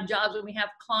and we have jobs and we have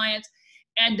clients.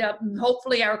 And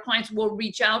hopefully our clients will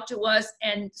reach out to us,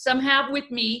 and some have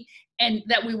with me, and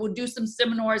that we will do some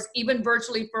seminars, even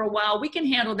virtually, for a while. We can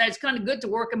handle that. It's kind of good to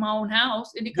work in my own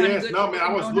house. Isn't it kind of good? No, man,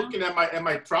 I was looking at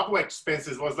my travel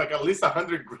expenses. It was like at least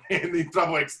 $100 grand in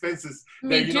travel expenses.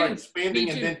 Me that, too. Know, spending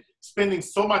and then spending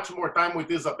so much more time with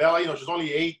Isabella. You know, she's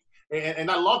only 8, and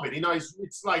I love it. You know,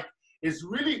 it's like, it's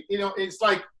really, you know, it's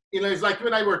like you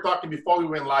and I were talking before we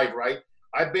went live, right?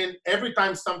 Every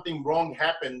time something wrong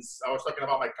happens, I was talking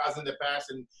about my cousin in the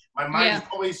past, and my mind is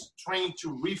always trained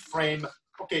to reframe,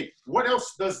 okay, what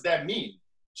else does that mean?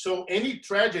 So any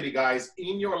tragedy, guys,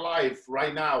 in your life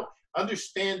right now,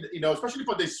 understand, you know, especially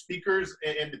for the speakers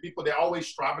and the people, they're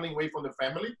always traveling away from the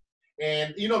family.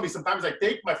 And, you know, sometimes I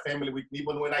take my family with me,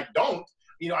 but when I don't,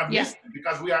 you know, I miss them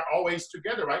because we are always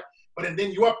together, right? But and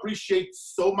then you appreciate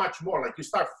so much more. Like you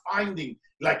start finding,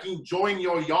 like enjoying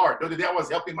your yard. The other day I was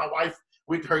helping my wife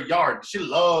with her yard. She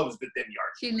loves the damn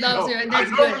yard. She loves it. I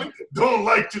normally don't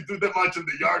like to do that much of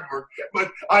the yard work,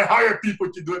 but I hire people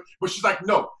to do it. But she's like,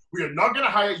 no, we are not going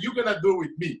to hire you. You're going to do it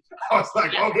with me. I was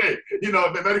like, okay, you know,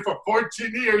 I've been married for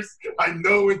 14 years. I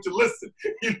know when to listen.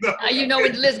 You know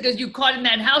when to listen because you caught in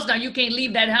that house. Now you can't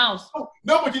leave that house. Oh,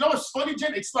 no, but you know what's funny,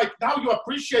 Jen? It's like now you're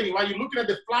appreciating, right? You're looking at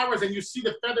the flowers and you see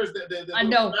the feathers, the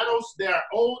meadows, they are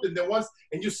old, and the ones,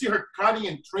 and you see her cutting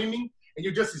and trimming, and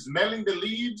you're just smelling the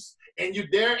leaves. And you're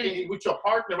there with your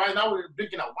partner right now. We're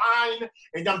drinking a wine,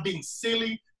 and I'm being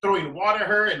silly, throwing water at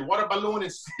her and water balloon,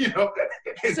 and you know,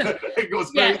 it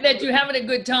goes. That you're having a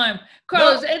good time,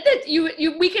 Carlos. No.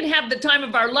 That we can have the time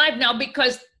of our life now,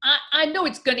 because I know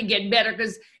it's going to get better,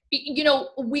 because you know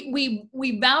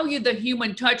we value the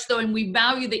human touch though, and we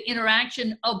value the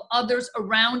interaction of others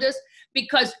around us.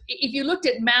 Because if you looked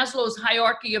at Maslow's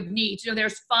hierarchy of needs, you know,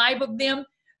 there's 5 of them.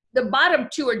 The bottom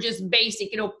 2 are just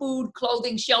basic, you know, food,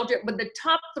 clothing, shelter. But the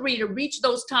top 3, to reach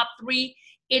those top 3,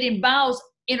 it involves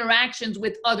interactions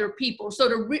with other people. So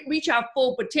to reach our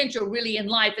full potential really in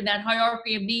life, in that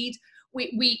hierarchy of needs,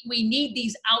 we need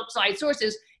these outside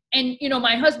sources. And, you know,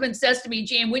 my husband says to me,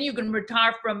 Jan, when you can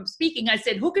retire from speaking? I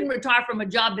said, who can retire from a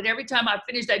job that every time I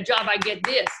finish that job, I get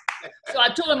this? So I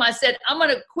told him, I said, I'm going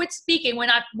to quit speaking when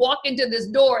I walk into this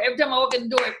door. Every time I walk in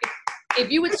the door, if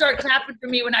you would start clapping for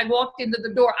me when I walked into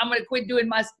the door, I'm going to quit doing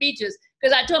my speeches.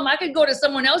 Because I told him I could go to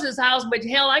someone else's house, but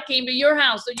hell, I came to your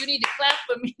house, so you need to clap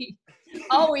for me.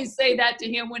 I always say that to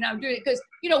him when I'm doing it. Because,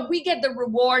 you know, we get the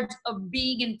rewards of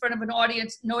being in front of an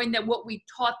audience, knowing that what we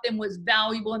taught them was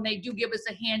valuable, and they do give us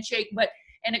a handshake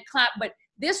and a clap. But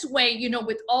this way, you know,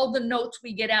 with all the notes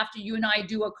we get after you and I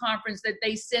do a conference that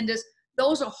they send us,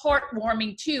 those are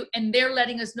heartwarming too. And they're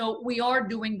letting us know we are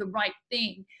doing the right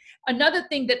thing. Another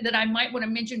thing that I might want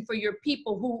to mention for your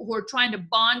people who are trying to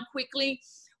bond quickly,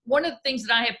 one of the things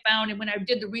that I have found, and when I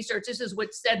did the research, this is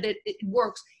what said that it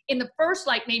works. In the first,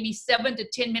 like maybe 7 to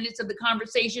 10 minutes of the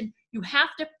conversation, you have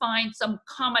to find some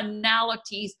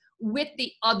commonalities with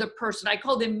the other person. I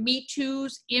call them Me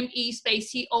Too's, M-E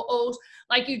space T-O-O's.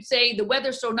 Like you'd say, the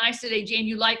weather's so nice today, Jane,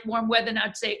 you like warm weather? And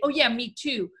I'd say, oh yeah, me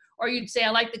too. Or you'd say, I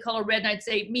like the color red, and I'd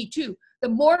say, me too. The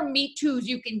more Me Too's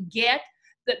you can get,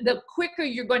 the quicker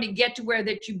you're going to get to where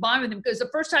that you bond with them. Because the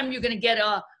first time you're going to get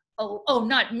oh,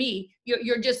 not me,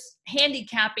 you're just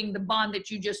handicapping the bond that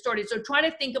you just started. So try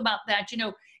to think about that, you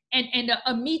know, and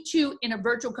a Me Too in a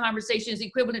virtual conversation is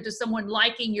equivalent to someone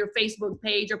liking your Facebook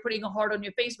page or putting a heart on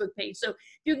your Facebook page. So if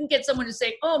you can get someone to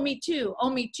say, oh, me too,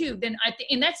 then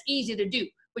and that's easy to do.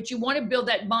 But you want to build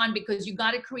that bond, because you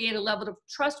got to create a level of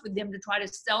trust with them to try to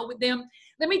sell with them.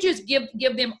 Let me just give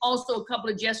them also a couple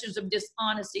of gestures of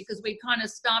dishonesty, because we kind of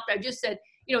stopped. I just said,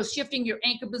 you know, shifting your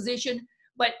anchor position.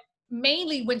 But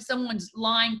mainly when someone's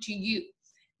lying to you,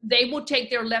 they will take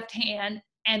their left hand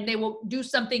and they will do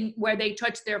something where they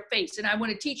touch their face. And I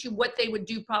want to teach you what they would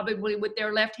do probably with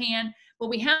their left hand. But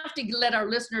we have to let our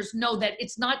listeners know that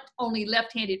it's not only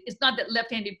left-handed. It's not that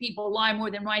left-handed people lie more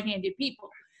than right-handed people.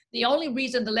 The only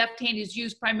reason the left hand is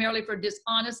used primarily for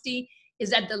dishonesty is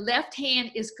that the left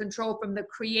hand is controlled from the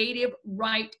creative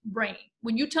right brain.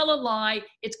 When you tell a lie,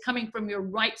 it's coming from your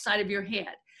right side of your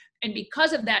head. And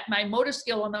because of that, my motor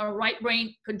skill on the right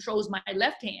brain controls my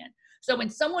left hand. So when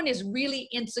someone is really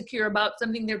insecure about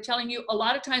something they're telling you, a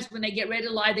lot of times when they get ready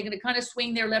to lie, they're going to kind of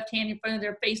swing their left hand in front of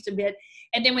their face a bit.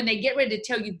 And then when they get ready to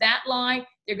tell you that lie,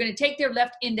 they're going to take their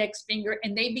left index finger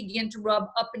and they begin to rub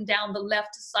up and down the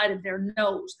left side of their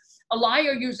nose. A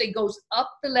liar usually goes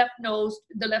up the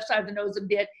left side of the nose a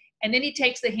bit, And then he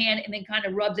takes the hand and then kind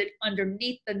of rubs it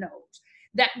underneath the nose.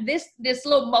 That this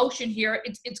little motion here,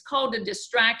 it's called a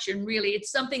distraction, really.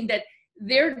 It's something that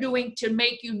they're doing to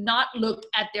make you not look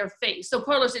at their face. So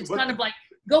Carlos, it's kind of like,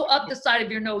 go up the side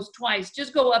of your nose twice.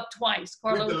 Just go up twice,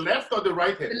 Carlos. With the left or the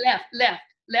right hand? The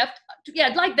left.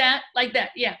 Yeah, like that.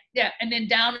 Yeah. And then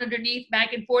down underneath,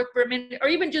 back and forth for a minute, or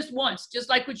even just once, just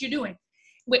like what you're doing.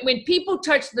 When people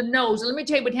touch the nose, let me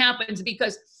tell you what happens,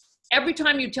 because every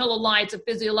time you tell a lie, it's a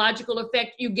physiological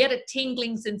effect. You get a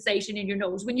tingling sensation in your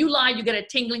nose. When you lie, you get a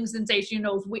tingling sensation in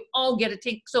your nose. We all get a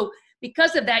ting. So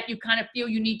because of that, you kind of feel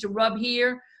you need to rub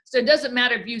here. So it doesn't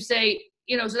matter if you say,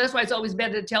 so that's why it's always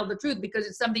better to tell the truth, because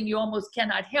it's something you almost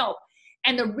cannot help.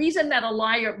 And the reason that a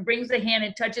liar brings the hand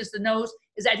and touches the nose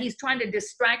is that he's trying to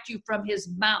distract you from his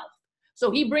mouth.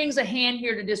 So he brings a hand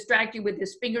here to distract you with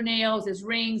his fingernails, his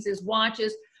rings, his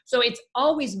watches. So it's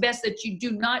always best that you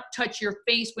do not touch your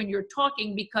face when you're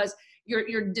talking, because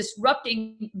you're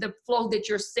disrupting the flow that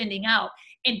you're sending out.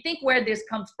 And think where this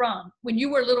comes from. When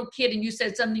you were a little kid and you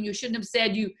said something you shouldn't have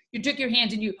said, you took your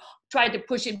hands and you tried to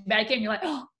push it back in. You're like,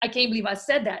 oh, I can't believe I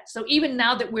said that. So even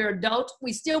now that we're adults,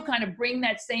 we still kind of bring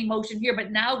that same motion here,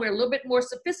 but now we're a little bit more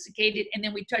sophisticated, and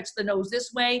then we touch the nose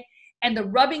this way. And the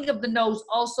rubbing of the nose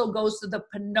also goes to the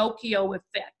Pinocchio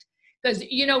effect. Because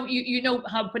you know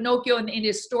how Pinocchio in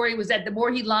his story was that the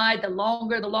more he lied, the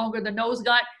longer the nose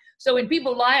got. So when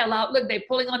people lie a lot, look, they're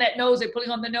pulling on that nose, they're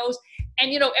pulling on the nose.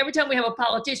 And every time we have a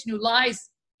politician who lies,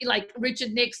 like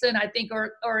Richard Nixon, I think,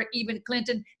 or even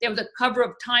Clinton, there was a cover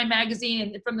of Time magazine,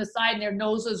 and from the side, and their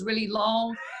nose was really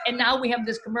long. And now we have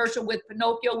this commercial with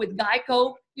Pinocchio with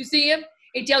Geico. You see him?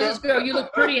 He tells this girl, you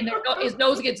look pretty, and his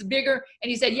nose gets bigger. And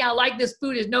he said, yeah, I like this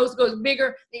food. His nose goes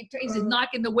bigger. He's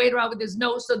knocking the waiter out with his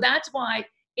nose. So that's why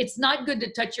it's not good to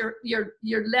touch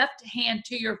your left hand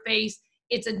to your face.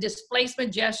 It's a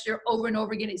displacement gesture over and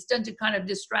over again. It's done to kind of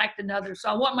distract another. So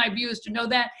I want my viewers to know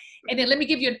that. And then let me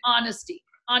give you an honesty.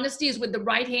 Honesty is with the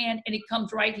right hand, and it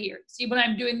comes right here. See, when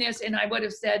I'm doing this, and I would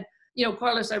have said,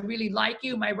 Carlos, I really like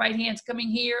you. My right hand's coming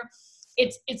here.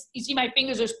 It's you see my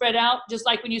fingers are spread out, just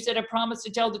like when you said, I promise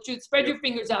to tell the truth. Spread your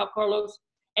fingers out, Carlos,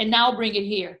 and now bring it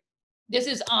here. This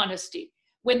is honesty.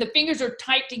 When the fingers are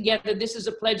tight together, this is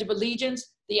a pledge of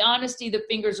allegiance. The honesty, the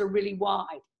fingers are really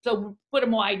wide. So put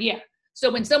them wide, yeah.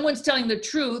 So when someone's telling the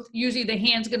truth, usually the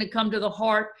hand's going to come to the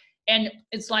heart, and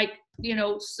it's like,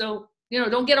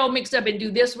 don't get all mixed up and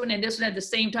do this one and this one at the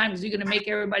same time, because you're going to make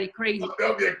everybody crazy.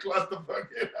 That'll be a clusterfuck.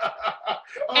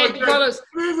 And Carlos,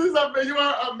 you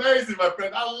are amazing, my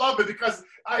friend. I love it, because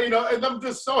and I'm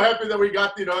just so happy that we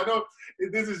got, I know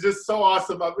this is just so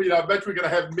awesome. I bet we're going to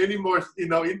have many more,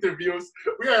 interviews.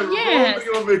 We are rolling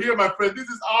over here, my friend. This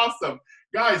is awesome.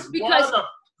 Guys,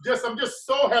 I'm just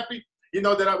so happy,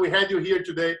 that we had you here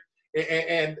today,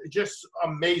 and just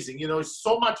amazing. It's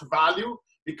so much value,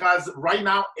 because right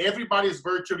now everybody is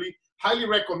virtually. Highly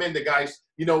recommend it, guys.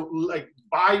 Like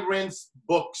buy Ren's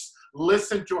books,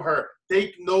 listen to her,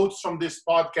 take notes from this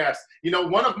podcast.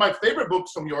 One of my favorite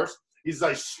books from yours is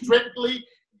Strictly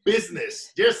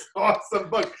Business. Just awesome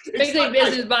book. Strictly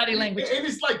Business Body Language. And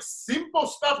it's like simple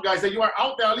stuff, guys, that you are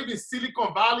out there. I live in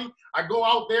Silicon Valley. I go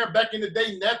out there back in the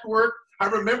day, network. I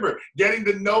remember getting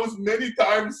the no's many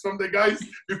times from the guys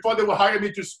before they would hire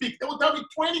me to speak. They would tell me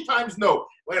 20 times no.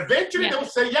 But eventually they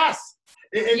would say yes.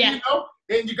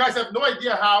 And you guys have no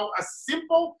idea how a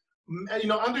simple,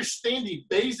 understanding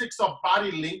basics of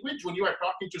body language when you are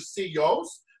talking to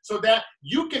CEOs, so that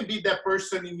you can be that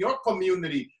person in your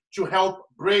community to help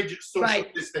bridge social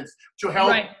distance, to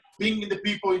help bring the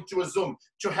people into a Zoom,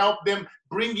 to help them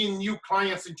bring in new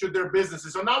clients into their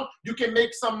businesses. So now you can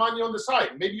make some money on the side.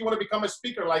 Maybe you want to become a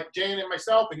speaker like Jan and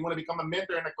myself, and you want to become a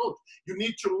mentor and a coach. You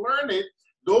need to learn it,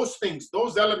 those things,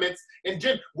 those elements. And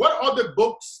Jen, what other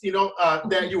books,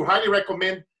 that you highly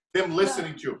recommend them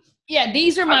listening to? Yeah,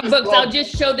 these are my books. I'll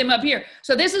just show them up here.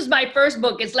 So this is my first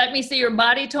book. It's Let Me See Your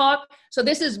Body Talk. So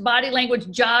this is body language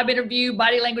job interview,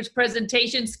 body language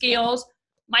presentation skills.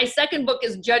 My second book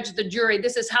is Judge the Jury.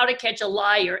 This is how to catch a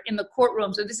liar in the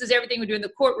courtroom. So this is everything we do in the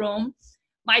courtroom.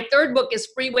 My third book is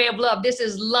Freeway of Love. This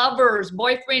is lovers,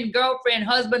 boyfriend, girlfriend,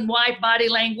 husband, wife, body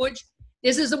language.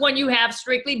 This is the one you have,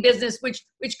 Strictly Business, which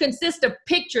consists of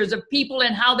pictures of people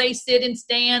and how they sit and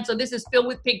stand. So this is filled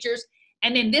with pictures.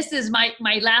 And then this is my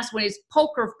last one is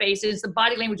Poker Face. It's the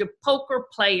body language of poker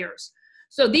players.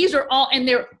 So these are all, and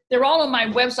they're all on my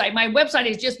website. My website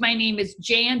is just, my name is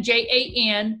Jan,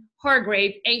 Jan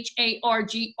Hargrave, Hargrave,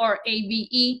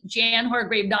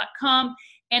 janhargrave.com.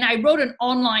 And I wrote an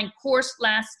online course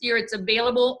last year. It's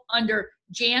available under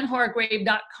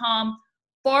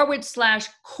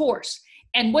janhargrave.com/course.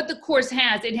 And what the course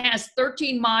has, it has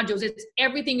 13 modules. It's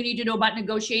everything you need to know about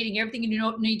negotiating, everything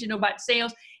you need to know about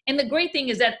sales. And the great thing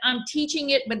is that I'm teaching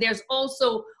it, but there's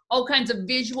also all kinds of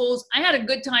visuals. I had a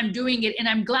good time doing it, and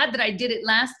I'm glad that I did it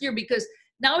last year because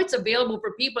now it's available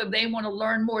for people if they want to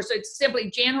learn more. So it's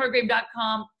simply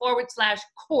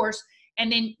janhargrave.com/course. And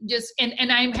then just,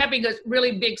 and I'm having a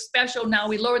really big special now.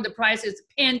 We lowered the price. It's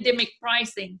pandemic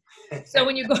pricing. So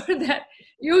when you go to that,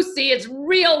 you see it's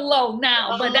real low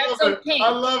now, but that's okay. I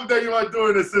love that you are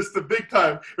doing this, sister, big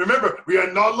time. Remember, we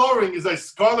are not lowering. It's a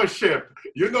scholarship.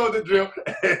 You know the drill.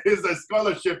 It's a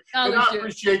scholarship. And I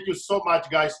appreciate you so much,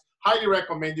 guys. Highly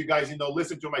recommend you guys,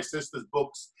 listen to my sister's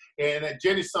books. And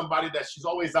Jen is somebody that she's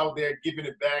always out there giving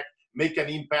it back, make an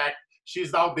impact.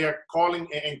 She's out there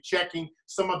calling and checking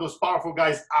some of those powerful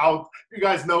guys out. You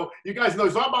guys know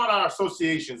it's all about our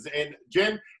associations. And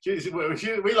Jen,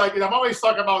 we like it. I'm always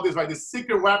talking about this, right? The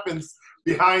secret weapons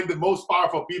behind the most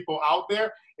powerful people out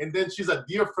there. And then she's a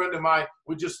dear friend of mine.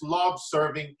 We just love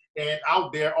serving and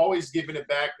out there, always giving it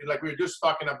back. And like we were just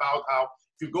talking about how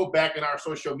if you go back in our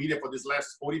social media for this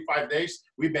last 45 days,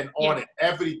 we've been on it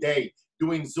every day,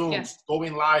 doing Zooms,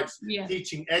 going lives,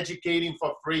 teaching, educating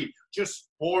for free, just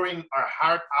pouring our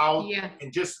heart out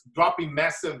and just dropping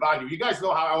massive value. You guys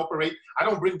know how I operate. I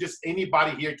don't bring just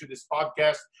anybody here to this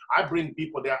podcast. I bring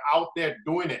people that are out there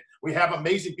doing it. We have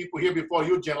amazing people here before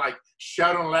you, Jen, like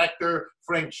Sharon Lecter,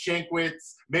 Frank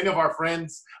Shankwitz, many of our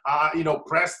friends,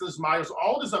 Preston Myers,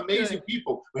 all these amazing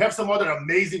people. We have some other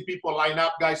amazing people lined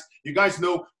up, guys. You guys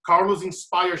know Carlos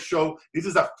Inspire Show. This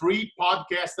is a free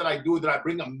podcast that I do that I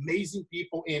bring amazing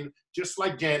people in, just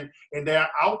like Jen, and they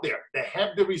are out there. They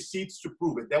have the receipts to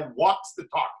prove it. That walks the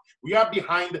talk. We are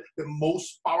behind the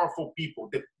most powerful people,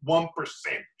 the 1%.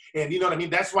 And you know what I mean?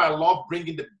 That's why I love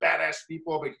bringing the badass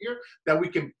people over here that we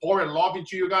can pour love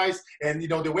into you guys. And,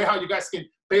 the way how you guys can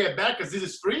pay it back, because this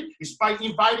is free, is by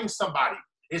inviting somebody.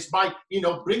 It's by,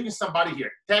 bringing somebody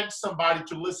here. Tag somebody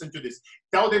to listen to this.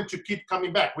 Tell them to keep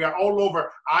coming back. We are all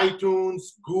over iTunes,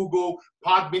 Google,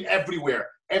 Podbean, everywhere.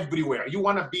 Everywhere. You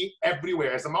want to be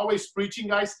everywhere. As I'm always preaching,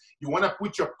 guys, you want to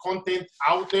put your content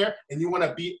out there and you want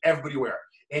to be everywhere.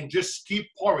 And just keep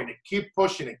pouring it, keep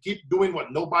pushing it, keep doing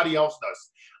what nobody else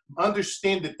does.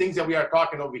 Understand the things that we are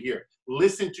talking over here.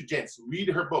 Listen to Jen, read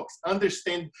her books,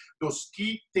 understand those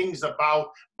key things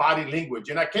about body language.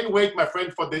 And I can't wait, my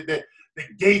friend, for the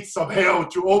gates of hell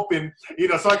to open,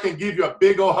 so I can give you a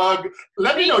big old hug.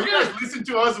 Let me know, you guys listen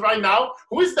to us right now.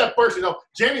 Who is that person?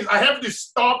 Jenny, I have this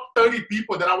top 30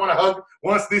 people that I want to hug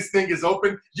once this thing is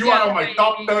open. You are on my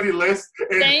top 30 list.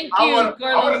 And I want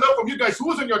to know from you guys,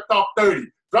 who's on your top 30?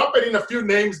 Drop it in a few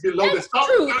names below. That's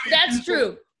true. That's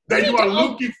true. That you are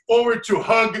looking forward to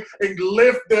hug and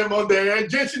lift them on there. And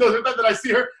Jen, she knows every time that I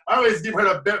see her, I always give her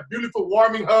a beautiful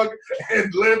warming hug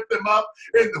and lift them up.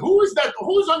 And who is that?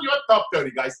 Who's on your top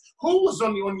 30, guys? Who's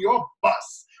on your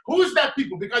bus? Who is that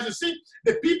people? Because you see,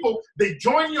 the people, they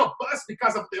join your bus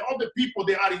because of the other people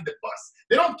they are in the bus.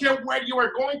 They don't care where you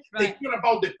are going. Right. They care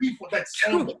about the people that's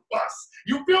on the bus.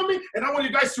 You feel me? And I want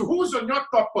you guys to, who's on your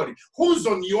top 30? Who's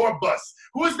on your bus?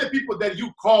 Who is the people that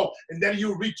you call and that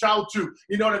you reach out to?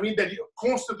 You know what I mean? That you're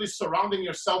constantly surrounding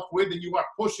yourself with and you are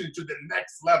pushing to the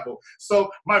next level. So,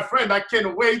 my friend, I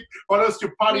can't wait for us to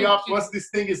party up once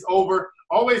this thing is over.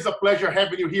 Always a pleasure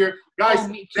having you here. Guys,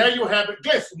 there you have it.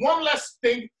 Guys, one last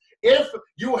thing. If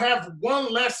you have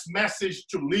one last message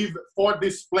to leave for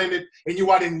this planet and you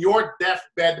are in your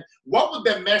deathbed, what would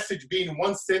that message be in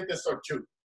one sentence or two?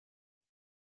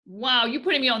 Wow, you're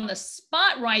putting me on the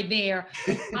spot right there.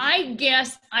 I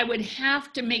guess I would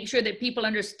have to make sure that people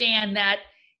understand that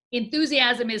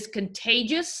enthusiasm is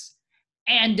contagious,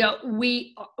 and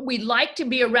we like to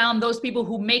be around those people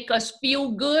who make us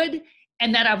feel good.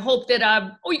 And that I hope that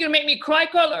you're going to make me cry,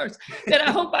 Carlos. That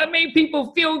I hope I make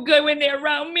people feel good when they're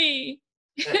around me.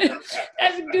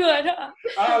 That's good, huh?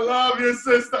 I love you,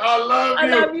 sister. I love you. I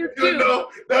love you too.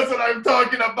 That's what I'm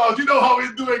talking about. You know how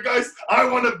we do it, guys? I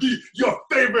want to be your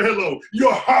favorite hello,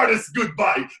 your hardest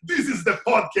goodbye. This is the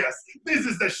podcast. This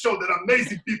is the show that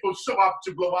amazing people show up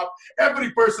to blow up. Every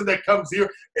person that comes here.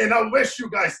 And I wish you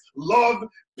guys love,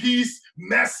 peace,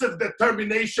 massive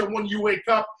determination when you wake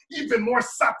up, even more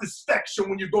satisfaction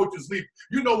when you go to sleep.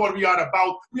 You know what we are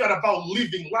about. We are about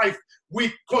living life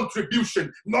with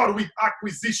contribution, not with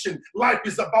acquisition. Life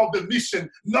is about the mission,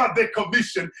 not the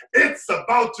commission. It's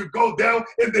about to go down,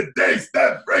 and the days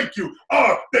that break you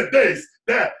are the days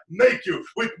that make you.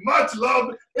 With much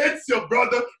love, it's your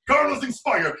brother, Carlos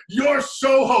Inspire, your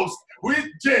show host with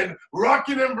Jen,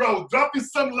 rocking and roll, dropping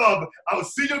some love. I'll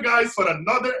see you guys for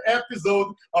another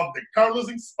episode of the Carlos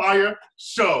Inspire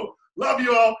Show. Love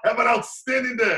you all. Have an outstanding day.